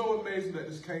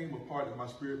this came apart in my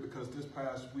spirit, because this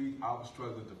past week I was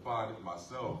struggling to find it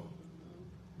myself.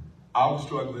 I was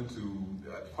struggling to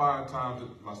find time to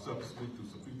myself to speak through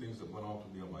some few things that went on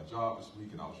for me on my job this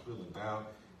week, and I was feeling down.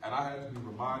 And I had to be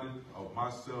reminded of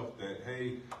myself that,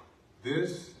 hey,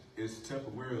 this is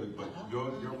temporarily, but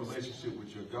your relationship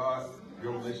with your God,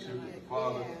 your relationship with the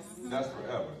Father, that's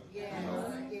forever. You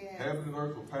know, heaven and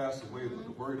earth will pass away, but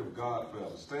the word of God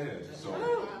forever stands. So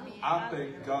I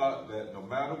thank God that no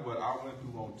matter what I went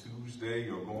through on Tuesday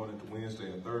or going into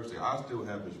Wednesday and Thursday, I still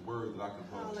have His word that I can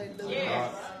go to.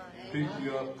 God, pick me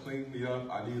up, clean me up.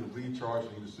 I need a recharge,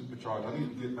 I need a supercharge. I need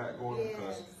to get back going,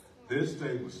 because this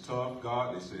day was tough.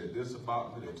 God, they said this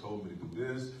about me. They told me to do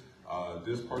this.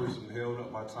 This person held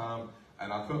up my time,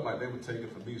 and I felt like they would take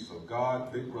it from me. So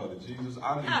God, big brother Jesus,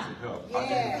 I need some help. I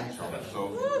need a recharge.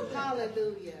 So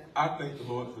hallelujah. I thank the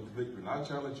Lord for the victory. And I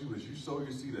challenge you, as you sow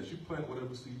your seed, as you plant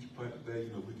whatever seed you plant today,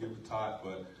 you know, we give the tithe,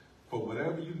 but for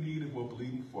whatever you need and we're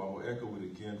believing for, I'm going to echo it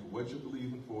again, for what you're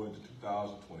believing for into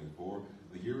 2024.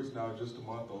 The year is now just a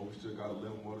month old. We still got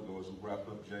 11 more to go as we wrap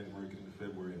up January, get into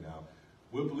February now.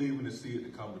 We're believing to see it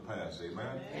to come to pass.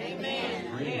 Amen? Amen.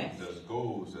 There's dreams, there's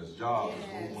goals, there's jobs.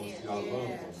 We want to see our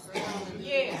loved ones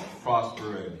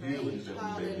prosper and healings that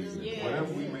we may need.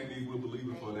 Whatever we may need, we're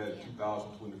believing for that in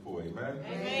 2024. Amen?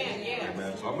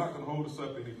 Amen. So I'm not going to hold us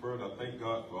up any further. I thank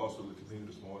God for also the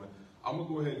community this morning. I'm going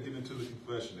to go ahead and get into the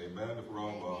confession. Amen. If we're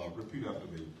all repeat after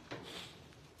me.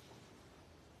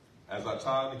 As I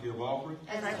tithe and give offering,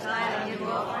 As I tithe and give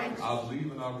offerings, I believe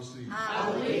and I receive.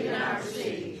 I believe and I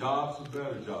receive. Jobs and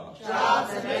better jobs.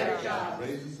 Jobs and better jobs.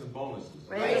 Raises and bonuses.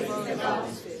 Raises and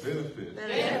bonuses. Benefits.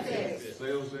 Benefits.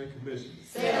 Sales and commissions.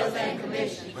 Sales and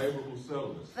commissions. Favorable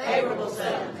settlements. Favorable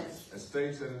settlements.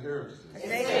 Estates and inheritances.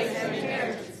 Estates and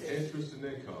inheritances. Interest and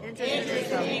income.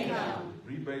 Interest and income.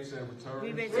 Rebates and returns.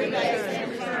 Rebates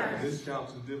and returns.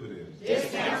 Discounts and dividends.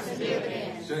 Discounts and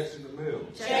dividends. Checks in the mail.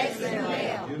 Checks in the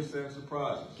mail. Gifts and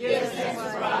surprises. Gifts and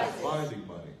surprises. Finding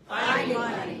money. Finding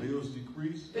money. Bills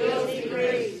decrease. Bills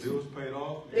decrease. Bills paid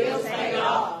off. Bills paid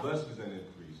off. Blessings and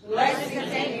increase. Blessings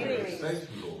and increase. Thank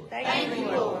you, Lord. Thank you,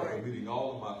 Lord. For meeting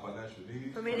all of my financial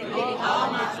needs. For meeting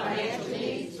all my financial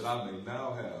needs. That I may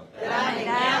now have. That I may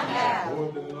now have.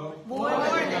 More than enough. More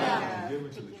than enough. To give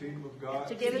into the kingdom of God.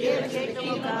 To give into the kingdom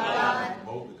of God. And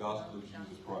promote the gospel of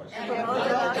Jesus Christ. And promote the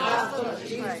gospel of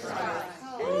Jesus Christ.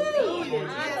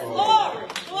 Glory.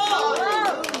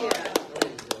 Glory.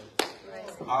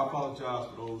 I apologize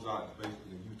for those out in Facebook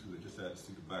and YouTube that just had to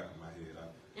see the back of my head. I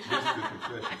missed the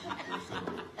confession sheet for a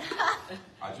second.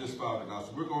 I just found it out.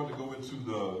 So we're going to go into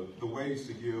the ways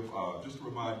to give. Just to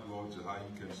remind you all to how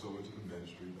you can sow into the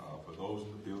ministry. For those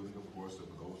in the building, of course, and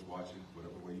for those watching,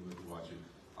 whatever way you may be watching,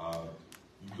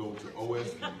 you go to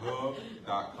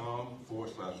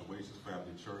osbhub.com/Oasis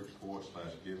Family Church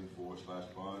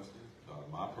 /giving/funds.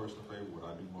 My personal favorite, what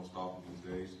I do most often these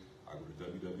days, I go to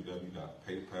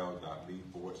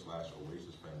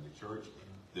www.paypal.me/Oasis Family Church.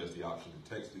 There's the option to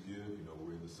text to give. You know,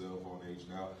 we're in the cell phone age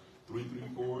now.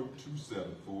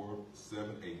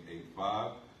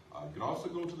 334-274-7885. You can also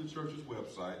go to the church's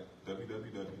website,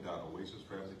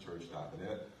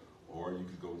 www.oasisfamilychurch.net, or you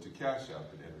can go to Cash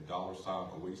App and enter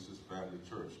 $Oasis Family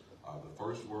Church. The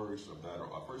first words of that,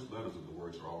 or first letters of the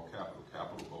words are all capital.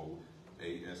 Capital O,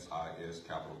 ASIS,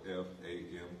 capital F,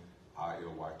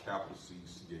 AMILY, capital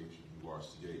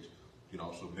CCHURCH. You can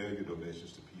also mail your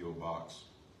donations to P.O. Box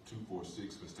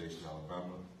 246, Smith Station,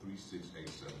 Alabama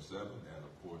 36877, and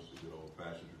of course the good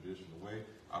old-fashioned traditional way.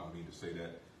 I don't mean to say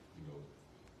that,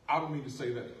 I don't mean to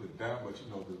say that to put it down, but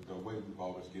the way we've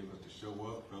always given us to show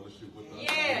up, fellowship with us.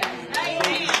 Yes.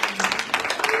 Amen.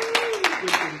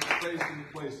 Place in the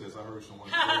place, as I heard someone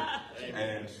say,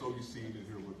 and sow your seed in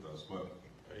here with us. But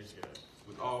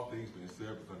with all things being said,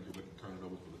 we're going to get ready to turn it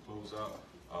over for the closeout.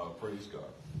 Praise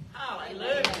God.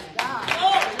 Hallelujah.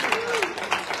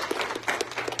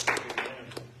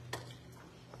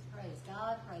 Praise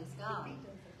God, praise God.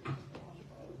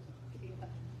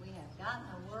 We have gotten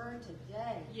a word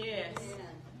today. Yes.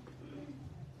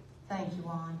 Thank you,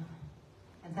 Juan.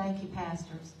 And thank you,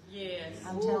 pastors. Yes.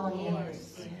 I'm telling you,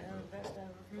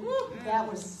 that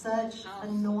was such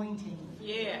anointing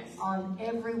Yes. on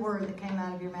every word that came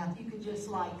out of your mouth. You could just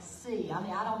see. I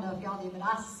mean, I don't know if y'all did, but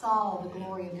I saw the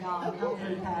glory of God come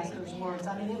through Pastor's words.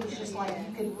 I mean, it was just like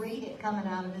you could read it coming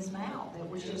out of his mouth. It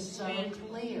was just so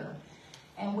clear.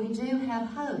 And we do have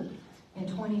hope in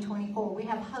 2024. We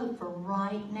have hope for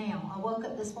right now. I woke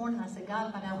up this morning and I said, God,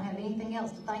 if I don't have anything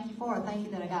else to thank you for, I thank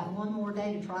you that I got one more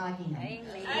day to try again.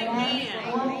 Amen.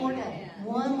 One more day,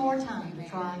 one more time to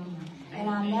try again. And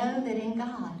I know that in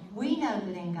God, we know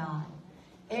that in God,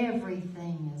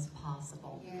 everything is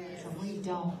possible. So we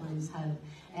don't lose hope.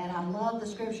 And I love the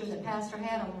scripture that Pastor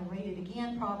had. I'm going to read it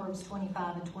again, Proverbs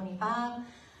 25:25.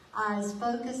 Eyes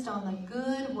focused on the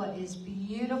good, what is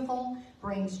beautiful,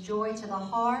 brings joy to the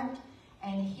heart,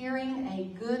 and hearing a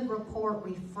good report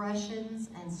refreshes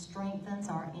and strengthens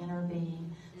our inner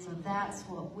being. So that's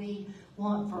what we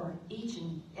want for each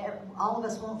and all of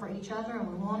us want for each other,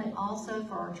 and we want it also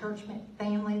for our church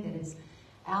family that is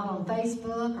out on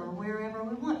Facebook or wherever.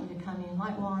 We want you to come in.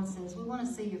 Like Juan says, we want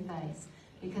to see your face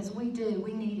because we do.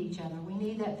 We need each other. We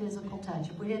need that physical touch.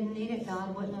 If we didn't need it,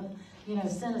 God wouldn't have,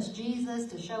 sent us Jesus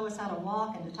to show us how to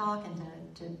walk and to talk and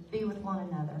to be with one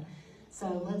another.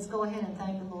 So let's go ahead and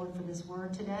thank the Lord for this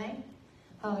word today.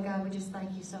 Father God, we just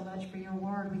thank you so much for your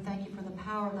word. We thank you for the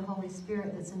power of the Holy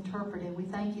Spirit that's interpreted. We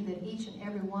thank you that each and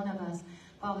every one of us,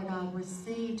 Father God,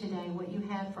 receive today what you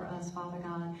have for us, Father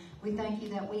God. We thank you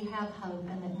that we have hope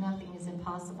and that nothing is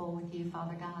impossible with you,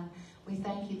 Father God. We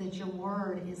thank you that your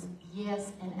word is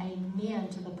yes and amen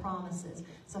to the promises.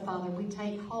 So, Father, we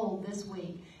take hold this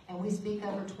week and we speak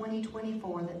over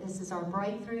 2024 that this is our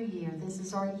breakthrough year. This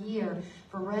is our year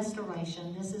for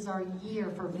restoration. This is our year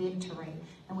for victory.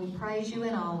 And we praise you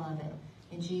in all of it.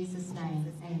 In Jesus' name,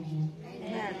 amen.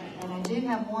 Amen. And I do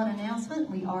have one announcement.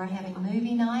 We are having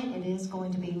movie night. It is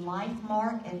going to be Life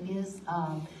Mark. It is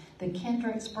the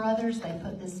Kendricks brothers. They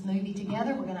put this movie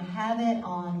together. We're going to have it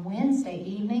on Wednesday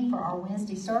evening for our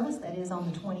Wednesday service. That is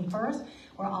on the 21st.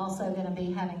 We're also going to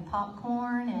be having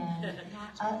popcorn and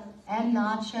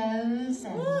nachos.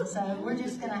 And so we're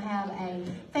just going to have a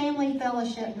family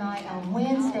fellowship night on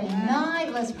Wednesday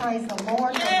night. Let's praise the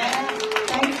Lord for that.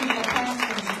 Thank you for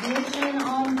Pastor's vision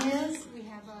on this. We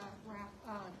have a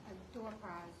door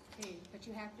prize too, but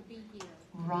you have to be here.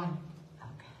 Right.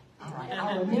 All right.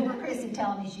 I remember Chrissy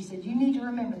telling me, she said, you need to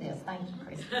remember this. Thank you,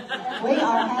 Chrissy. We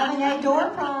are having a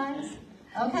door prize.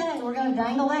 Okay, we're going to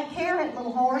dangle that carrot,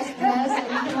 little horse, so you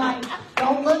can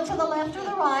don't look to the left or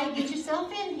the right. Get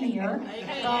yourself in here.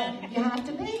 But you have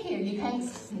to be here. You can't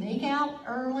sneak out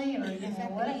early or,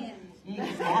 whatever.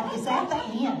 It's at the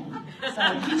end. So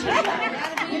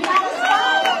you gotta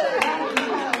stop. You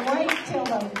gotta wait till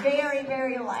the very,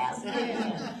 very last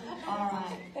minute. All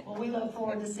right. Well, we look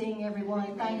forward to seeing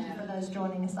everyone. Thank you for those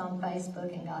joining us on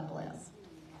Facebook, and God bless.